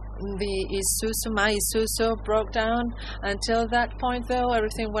 My Isuzu broke down. Until that point, though,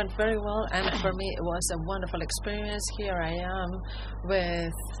 everything went very well, and for me it was a wonderful experience. Here I am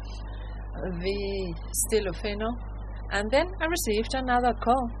with the Stilofino. And then I received another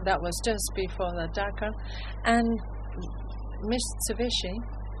call. That was just before the Dakar. And Mitsubishi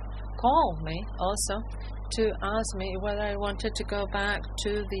called me also to ask me whether I wanted to go back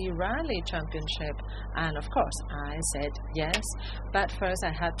to the rally championship. And of course, I said yes. But first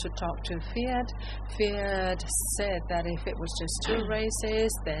I had to talk to Fiat. Fiat said that if it was just 2 races,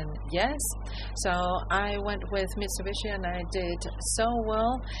 then yes. So I went with Mitsubishi, and I did so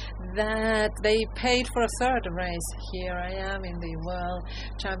well that they paid for a 3rd race. Here I am in the World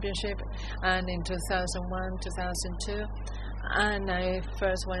Championship, and in 2001, 2002, and I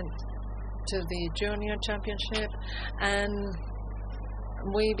first went to the Junior Championship, and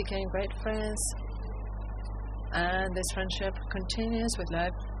we became great friends, and this friendship continues with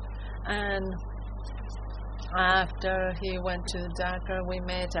life. And after he went to Dakar, we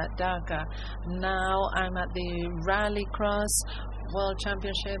met at Dakar. Now I'm at the Rallycross World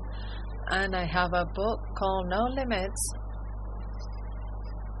Championship, and I have a book called No Limits,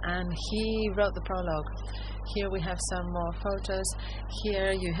 and he wrote the prologue. Here we have some more photos.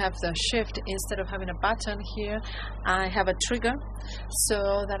 Here you have the shift. Instead of having a button here, I have a trigger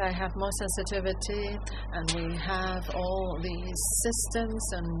so that I have more sensitivity, and we have all these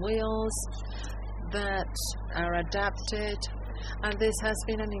systems and wheels that are adapted, and this has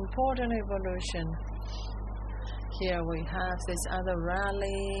been an important evolution. Here we have this other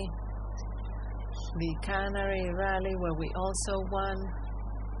rally, the Canary Rally, where we also won.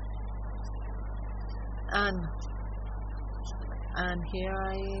 And here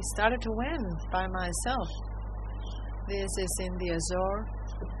I started to win by myself. This is in the Azores,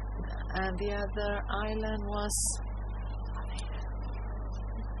 and the other island was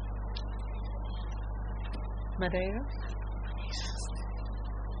Madeira.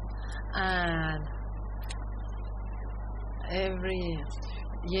 And every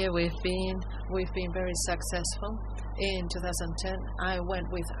year we've been very successful. In 2010, I went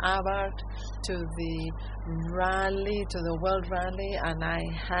with Abarth to the rally, to the World Rally, and I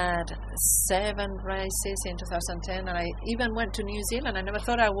had 7 races in 2010. And I even went to New Zealand. I never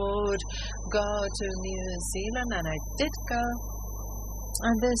thought I would go to New Zealand, and I did go.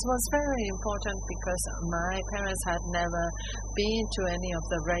 And this was very important because my parents had never been to any of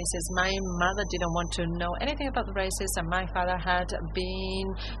the races. My mother didn't want to know anything about the races, and my father had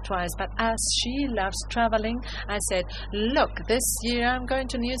been twice. But as she loves traveling, I said, look, this year I'm going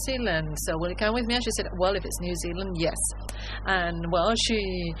to New Zealand, so will you come with me? And she said, well, if it's New Zealand, yes. And, well,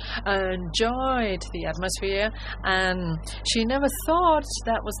 she enjoyed the atmosphere, and she never thought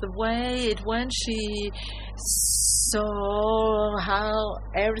that was the way it went. She saw how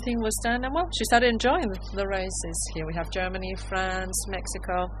everything was done, and well, she started enjoying the races. Here we have Germany, France,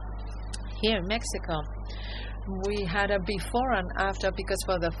 Mexico. Here in Mexico, we had a before and after, because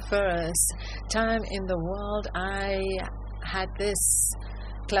for the first time in the world, I had this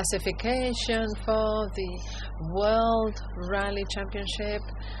classification for the World Rally Championship.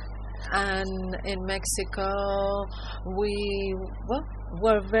 And in Mexico, we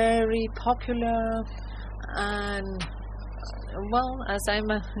were very popular. And, well, as I'm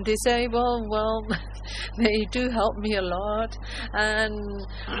disabled, well, they do help me a lot. And,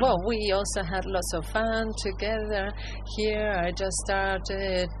 well, we also had lots of fun together. Here I just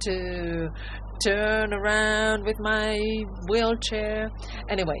started to turn around with my wheelchair.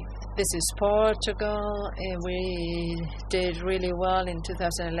 Anyway, this is Portugal. We did really well in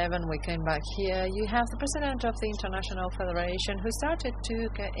 2011. We came back here. You have the president of the International Federation who started to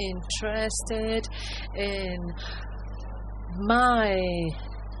get interested in my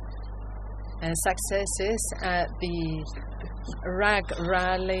successes at the RAG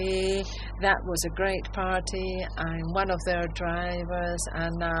rally. That was a great party. I'm one of their drivers,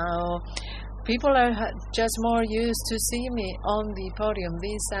 and now people are just more used to see me on the podium.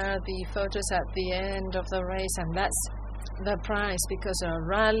 These are the photos at the end of the race, and that's the prize, because a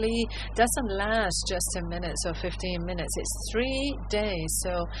rally doesn't last just 10 minutes or 15 minutes. It's 3 days.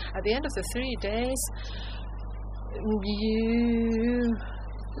 So at the end of the 3 days, you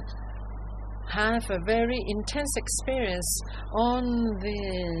have a very intense experience on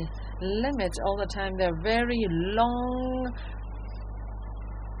the limit all the time. They're very long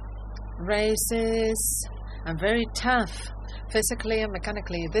races and very tough physically and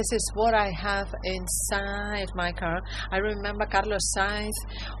mechanically. This is what I have inside my car. I remember Carlos Sainz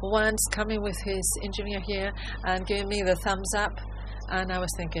once coming with his engineer here and giving me the thumbs up, and I was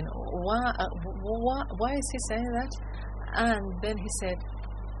thinking, why is he saying that? And then he said,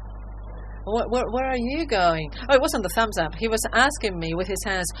 where are you going? Oh, it wasn't the thumbs up. He was asking me with his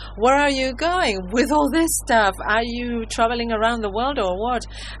hands, where are you going with all this stuff? Are you traveling around the world or what?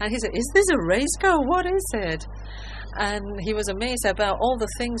 And he said, is this a race car? What is it? And he was amazed about all the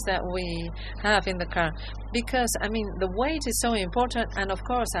things that we have in the car. Because, I mean, the weight is so important. And, of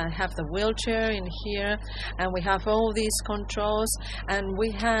course, I have the wheelchair in here. And we have all these controls. And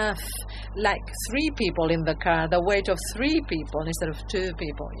we have, like, 3 people in the car. The weight of 3 people instead of 2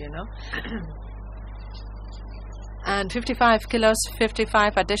 people, you know. And 55 kilos,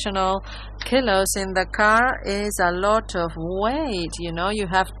 55 additional kilos in the car is a lot of weight, you know. You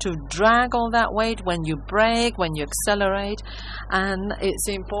have to drag all that weight when you brake, when you accelerate, and it's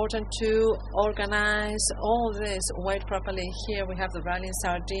important to organize all this weight properly. Here we have the rally in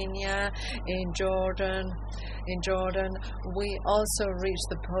Sardinia, in Jordan. We also reached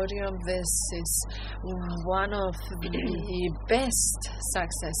the podium. This is one of the best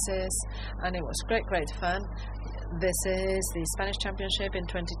successes, and it was great fun. This is the Spanish Championship in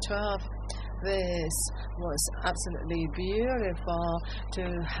 2012. This was absolutely beautiful to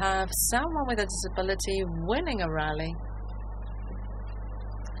have someone with a disability winning a rally.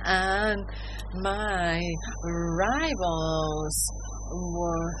 And my rivals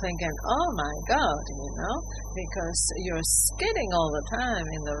were thinking, oh my God, you know, because you're skidding all the time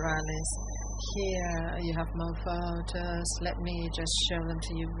in the rallies. Here you have more photos. Let me just show them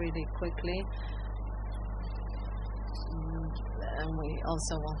to you really quickly. And we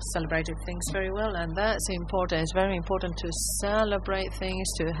also celebrated things very well, and that's important. It's very important to celebrate things,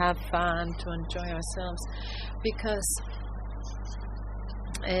 to have fun, to enjoy ourselves, because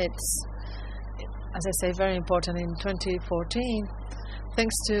it's, as I say, very important. In 2014,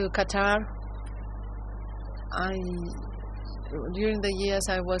 thanks to Qatar, during the years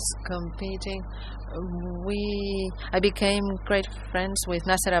I was competing, I became great friends with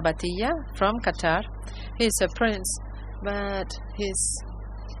Nasser Abatiya from Qatar. He's a prince, but he's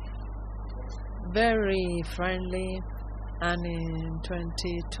very friendly. And in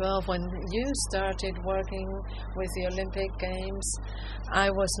 2012, when you started working with the Olympic Games,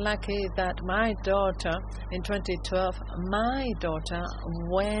 I was lucky that my daughter, in 2012, my daughter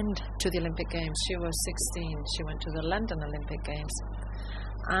went to the Olympic Games. She was 16. She went to the London Olympic Games.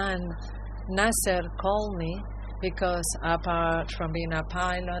 And Nasser called me because apart from being a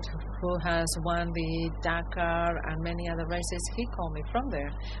pilot who has won the Dakar and many other races, he called me from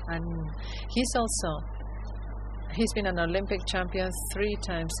there. And he's been an Olympic champion 3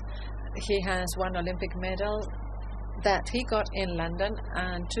 times. He has one Olympic medal that he got in London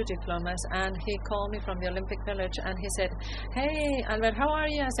and 2 diplomas. And he called me from the Olympic Village and he said, "Hey, Albert, how are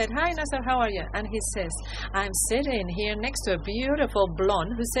you?" I said, "Hi, Nasser, how are you?" And he says, "I'm sitting here next to a beautiful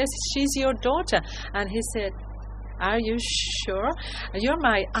blonde who says she's your daughter." And he said, "Are you sure? You're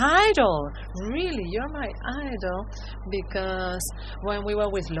my idol. Really, you're my idol." Because when we were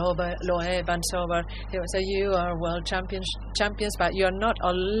with Loeb and Sober, he would say, "You are world champions, but you're not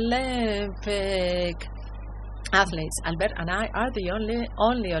Olympic athletes. Albert and I are the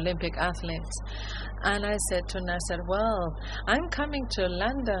only Olympic athletes." And I said to Nasser, "Well, I'm coming to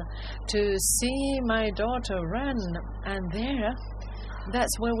London to see my daughter run." And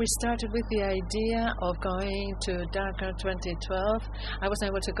that's where we started with the idea of going to Dakar 2012. I wasn't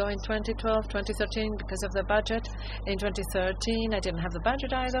able to go in 2012, 2013 because of the budget. In 2013, I didn't have the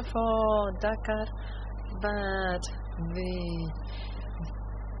budget either for Dakar. But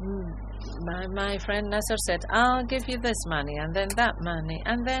my friend Nasser said, "I'll give you this money and then that money."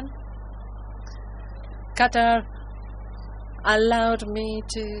 And then Qatar allowed me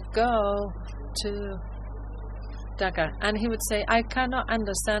to go to Dakar. And he would say, "I cannot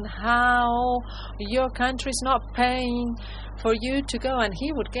understand how your country's not paying for you to go." And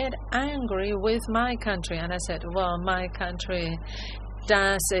he would get angry with my country. And I said, "Well, my country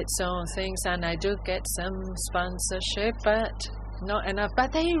does its own things and I do get some sponsorship, but not enough."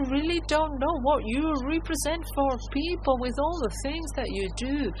 But they really don't know what you represent for people with all the things that you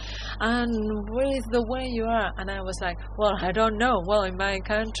do and with the way you are. And I was like, "Well, I don't know. Well, in my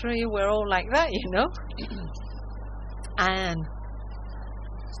country, we're all like that, you know." And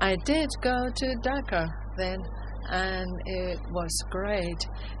I did go to Dakar then, and it was great.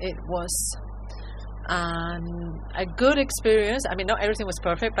 It was a good experience. I mean, not everything was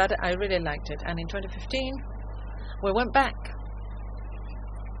perfect, but I really liked it. And in 2015, we went back.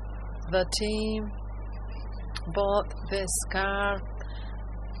 The team bought this car,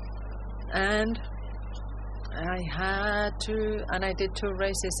 and I did 2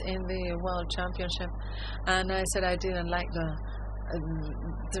 races in the World Championship, and I said I didn't like to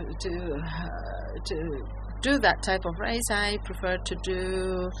do that type of race. I prefer to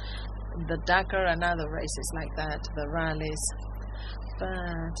do the Dakar and other races like that, the rallies.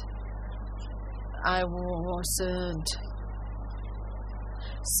 But I wasn't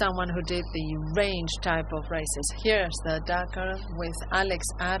someone who did the range type of races. Here's the Dakar with Alex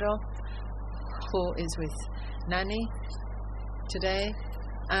Aro, who is with Nani today,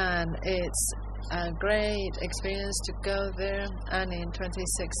 and it's a great experience to go there. And in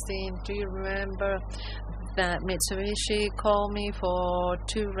 2016, do you remember that Mitsubishi called me for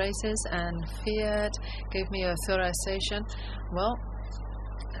 2 races and Fiat gave me authorization? Well,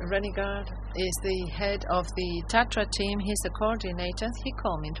 Renegard is the head of the Tatra team. He's the coordinator. He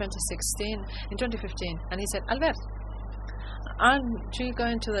called me in 2015, and he said, "Albert, aren't you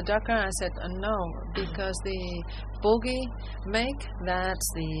going to the Dakar?" I said, "No, because the Boogie make,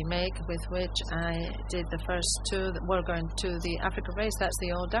 that's the make with which I did the first 2 that were going to the Africa race, that's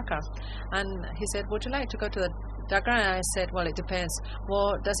the old Dakar." And he said, "Would you like to go to the Dakar?" And I said, "Well, it depends.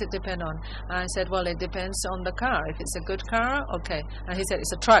 What does it depend on?" I said, "Well, it depends on the car. If it's a good car, okay." And he said,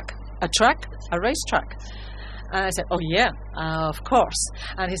 "It's a truck." "A truck? A race truck?" And I said, "Oh, yeah, of course."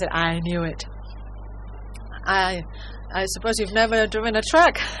 And he said, "I knew it. I suppose you've never driven a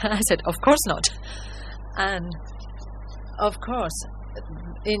truck?" I said, "Of course not." And of course,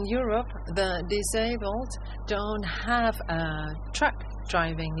 in Europe, the disabled don't have a truck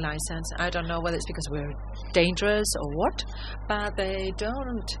driving license. I don't know whether it's because we're dangerous or what, but they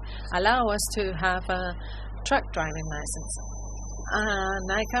don't allow us to have a truck driving license.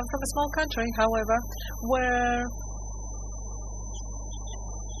 And I come from a small country, however, where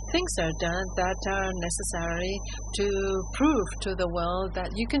things are done that are necessary to prove to the world that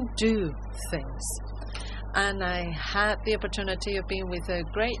you can do things. And I had the opportunity of being with a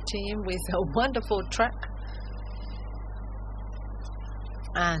great team, with a wonderful truck.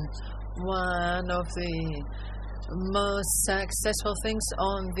 And one of the most successful things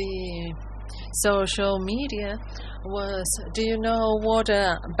on the social media was, do you know what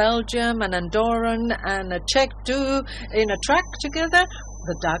a Belgium, an Andorran and a Czech do in a track together?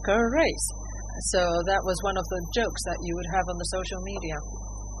 The Dakar race. So that was one of the jokes that you would have on the social media.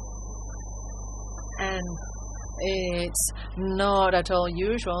 And it's not at all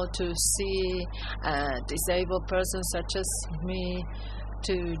usual to see a disabled person such as me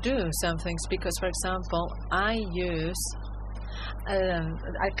to do some things, because, for example, I use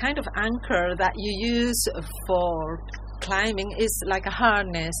a kind of anchor that you use for climbing is like a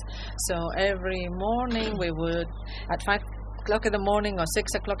harness. So every morning we would, at 5 o'clock in the morning or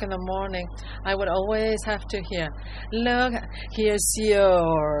 6 o'clock in the morning, I would always have to hear, look, here's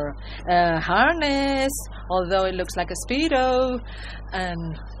your harness, although it looks like a Speedo.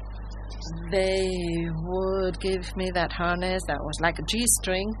 And they would give me that harness that was like a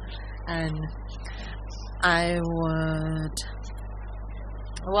G-string, and I would,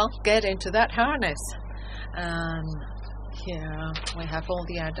 well, get into that harness. And here we have all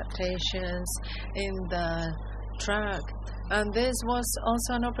the adaptations in the track. And this was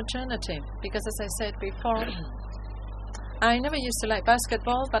also an opportunity, because as I said before, I never used to like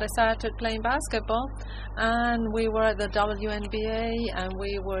basketball, but I started playing basketball, and we were at the WNBA, and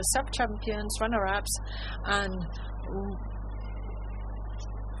we were sub-champions, runner-ups, and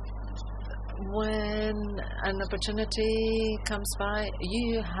when an opportunity comes by,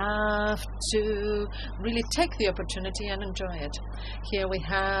 you have to really take the opportunity and enjoy it. Here we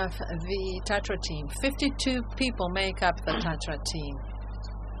have the Tatra team. 52 people make up the Tatra team.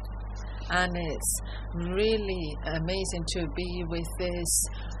 And it's really amazing to be with this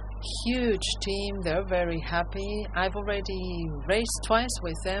huge team. They're very happy. I've already raced twice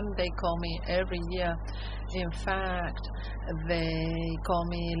with them. They call me every year. In fact, they called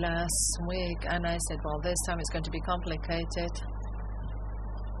me last week, and I said, well, this time it's going to be complicated,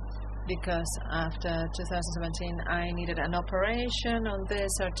 because after 2017 I needed an operation on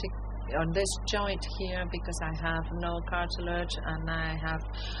this joint here, because I have no cartilage, and I have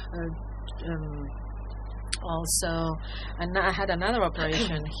and I had another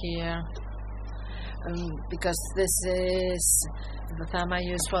operation here, because this is the thumb I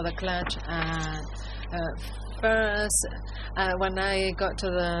use for the clutch. First, when I got to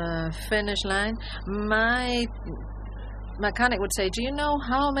the finish line, my mechanic would say, do you know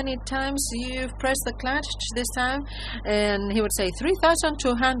how many times you've pressed the clutch this time? And he would say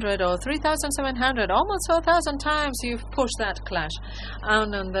 3,200 or 3,700, almost 4,000 times you've pushed that clutch.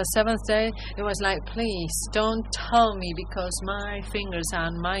 And on the 7th day, it was like, please don't tell me, because my fingers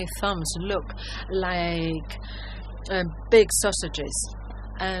and my thumbs look like big sausages.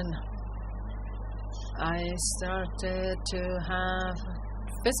 And I started to have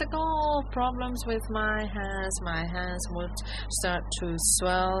physical problems with my hands. My hands would start to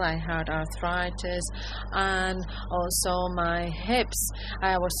swell. I had arthritis, and also my hips.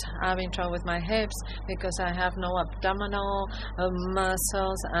 I was having trouble with my hips because I have no abdominal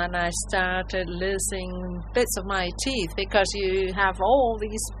muscles, and I started losing bits of my teeth, because you have all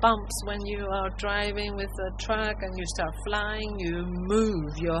these bumps when you are driving with a truck and you start flying. You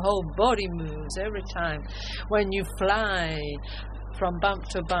move, your whole body moves every time when you fly from bump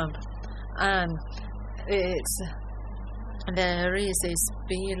to bump. And there is a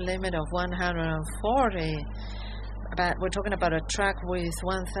speed limit of 140, but we're talking about a track with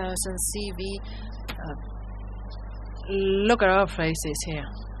 1000 CV. Look at our faces here.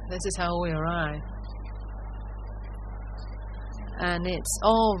 This is how we arrive, and it's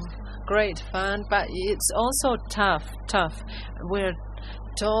all great fun, but it's also tough. We're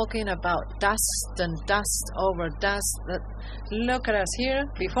talking about dust and dust over dust. Look at us here,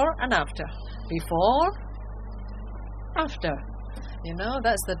 before and after. Before, after. You know,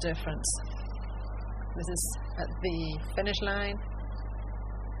 that's the difference. This is at the finish line.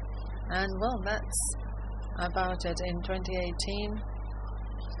 And well, that's about it. In 2018,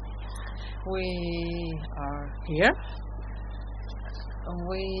 we are here.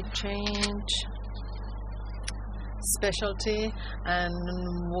 We change specialty, and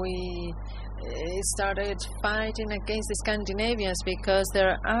we started fighting against the Scandinavians, because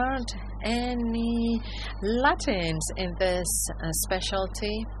there aren't any Latins in this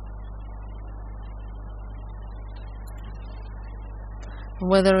specialty.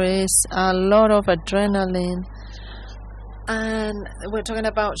 Where there is a lot of adrenaline, and we're talking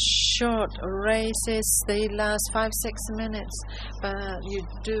about short races, they last 5-6 minutes, but you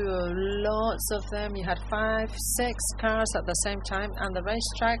do lots of them. You had 5-6 cars at the same time, and the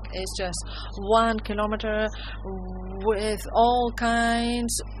racetrack is just 1 kilometer with all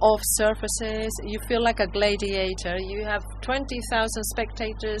kinds of surfaces. You feel like a gladiator. You have 20,000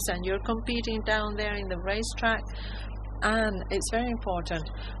 spectators, and you're competing down there in the racetrack. And it's very important.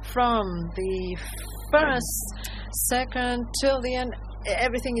 From the first second till the end,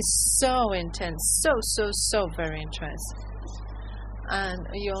 everything is so intense, so very intense. And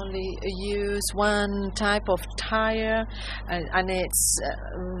you only use one type of tire, and it's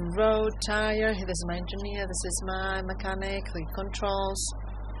road tire. This is my engineer, this is my mechanic, the controls.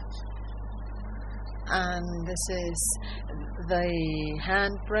 And this is the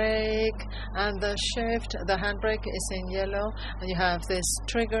handbrake and the shift. The handbrake is in yellow, and you have this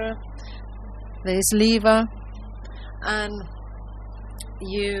trigger, this lever, and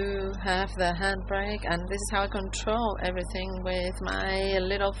you have the handbrake, and this is how I control everything with my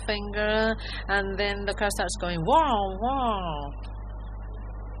little finger, and then the car starts going wow, wow.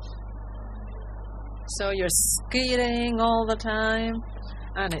 So you're skidding all the time,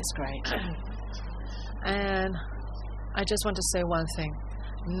 and it's great. And I just want to say one thing.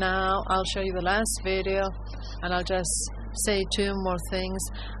 Now I'll show you the last video, and I'll just say 2 more things.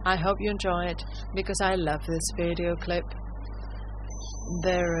 I hope you enjoy it, because I love this video clip.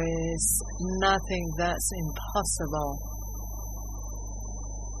 There is nothing that's impossible.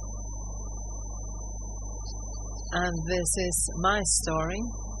 And this is my story.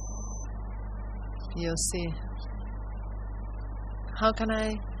 You'll see. How can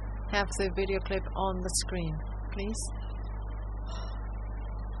I have the video clip on the screen, please?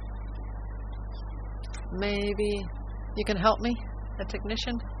 Maybe you can help me? A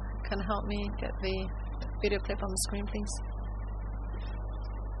technician can help me get the video clip on the screen, please?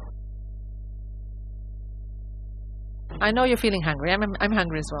 I know you're feeling hungry. I'm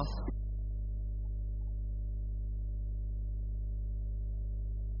hungry as well.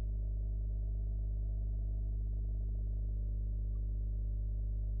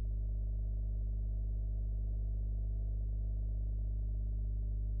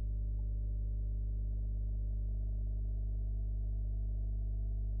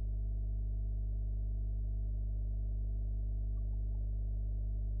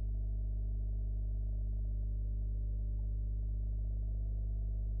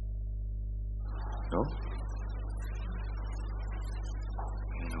 ¿No?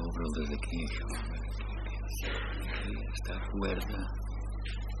 Obro desde aquí. Esta cuerda.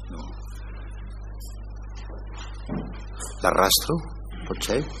 No. L'arrastro,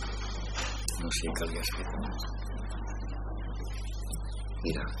 potser? No sé què li has fet.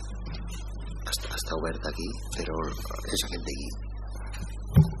 Mira, està obert aquí, però és aquest d'aquí.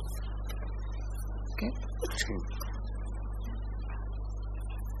 Què? Sí.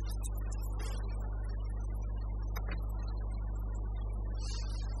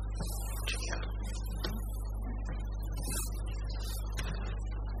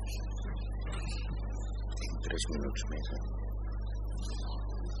 Minuts més.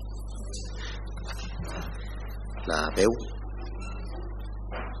 La veu?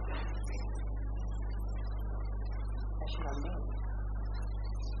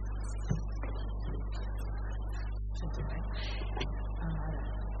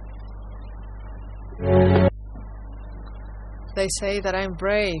 They say that I'm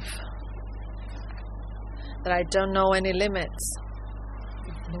brave, that I don't know any limits,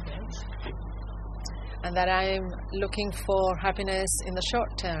 and that I'm looking for happiness in the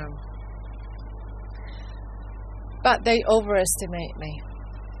short term. But they overestimate me.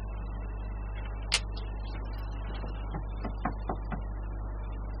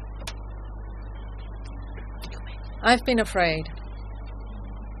 I've been afraid.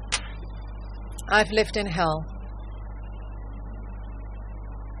 I've lived in hell.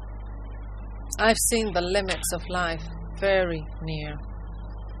 I've seen the limits of life very near.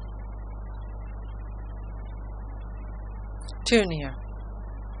 Too near.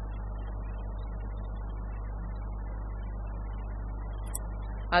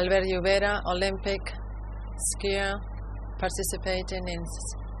 Albert Llovera, Olympic skier, participating in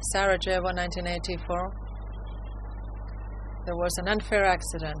Sarajevo 1984. There was an unfair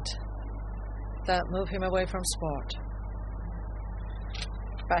accident that moved him away from sport.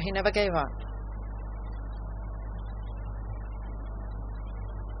 But he never gave up.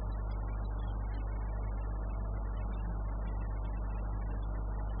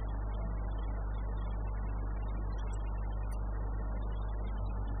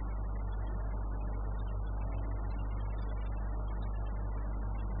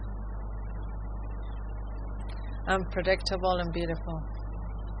 unpredictable and beautiful.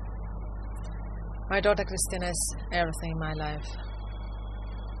 My daughter Cristina is everything in my life.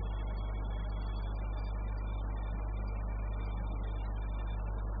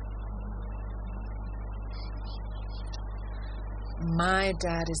 My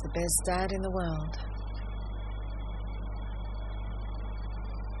dad is the best dad in the world.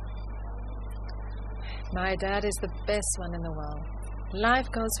 My dad is the best one in the world.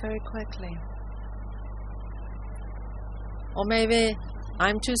 Life goes very quickly. Or maybe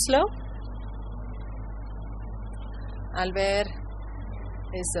I'm too slow? Albert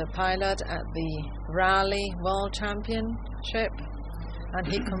is a pilot at the Rally World Championship, and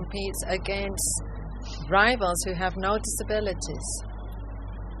he competes against rivals who have no disabilities.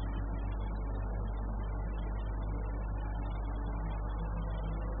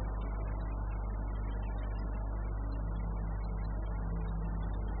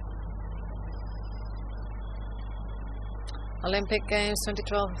 Olympic Games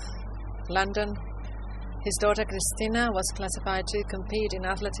 2012, London. His daughter Cristina was classified to compete in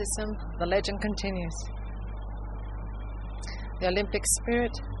athleticism. The legend continues. The Olympic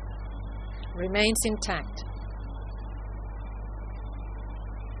spirit remains intact.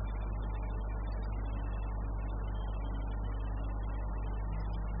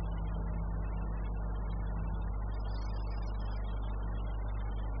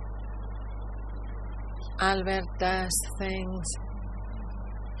 Albert does things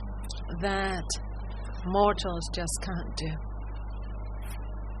that mortals just can't do.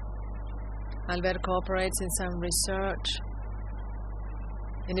 Albert cooperates in some research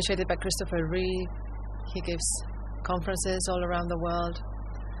initiated by Christopher Reeve. He gives conferences all around the world,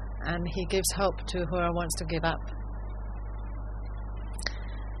 and he gives hope to whoever wants to give up.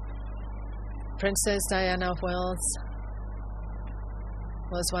 Princess Diana of Wales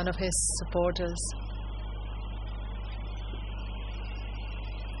was one of his supporters.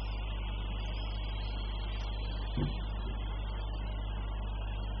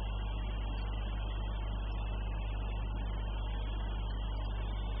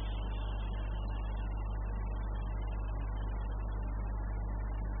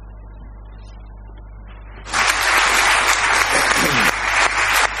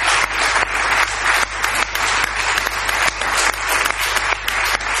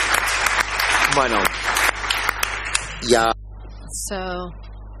 Bueno, ya. So,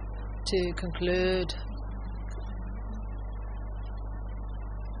 to conclude,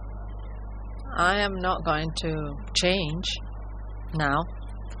 I am not going to change now.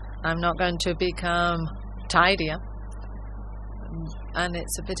 I'm not going to become tidier. And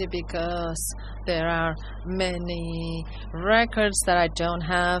it's a pity because there are many records that I don't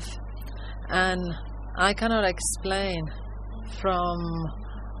have, and I cannot explain from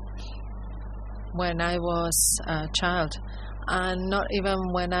when I was a child, and not even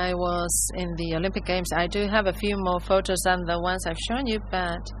when I was in the Olympic Games. I do have a few more photos than the ones I've shown you,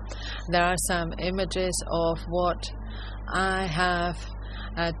 but there are some images of what I have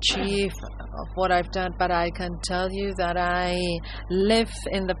achieved, of what I've done, but I can tell you that I live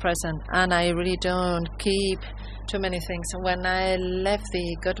in the present, and I really don't keep too many things. When I left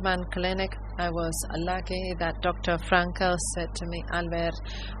the Goodman Clinic, I was lucky that Dr. Frankel said to me, Albert,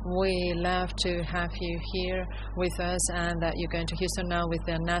 we love to have you here with us, and that you're going to Houston now with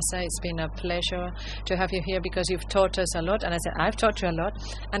the NASA. It's been a pleasure to have you here because you've taught us a lot. And I said, I've taught you a lot.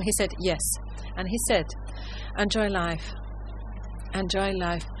 And he said, yes. And he said, enjoy life. Enjoy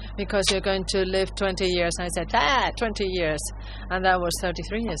life because you're going to live 20 years. And I said, 20 years. And that was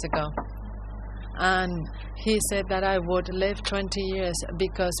 33 years ago. And he said that I would live 20 years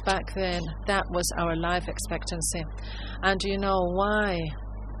because back then that was our life expectancy. And do you know why?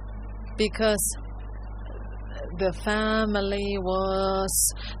 Because the family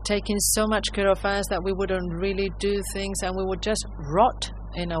was taking so much care of us that we wouldn't really do things and we would just rot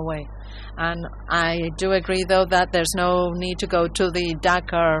in a way. And I do agree, though, that there's no need to go to the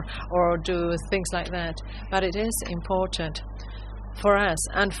Dakar or do things like that. But it is important for us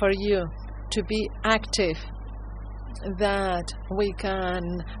and for you to be active, that we can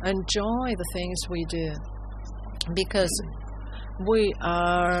enjoy the things we do. Because we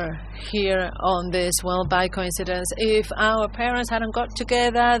are here on this world by coincidence. If our parents hadn't got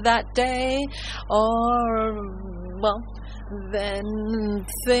together that day, or, well, then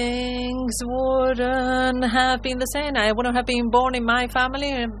things wouldn't have been the same. I wouldn't have been born in my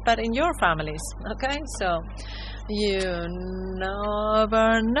family, but in your families, okay? So you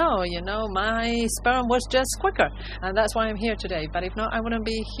never know, my sperm was just quicker, and that's why I'm here today. But if not, I wouldn't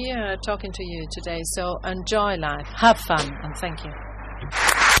be here talking to you today. So enjoy life, have fun, and thank you.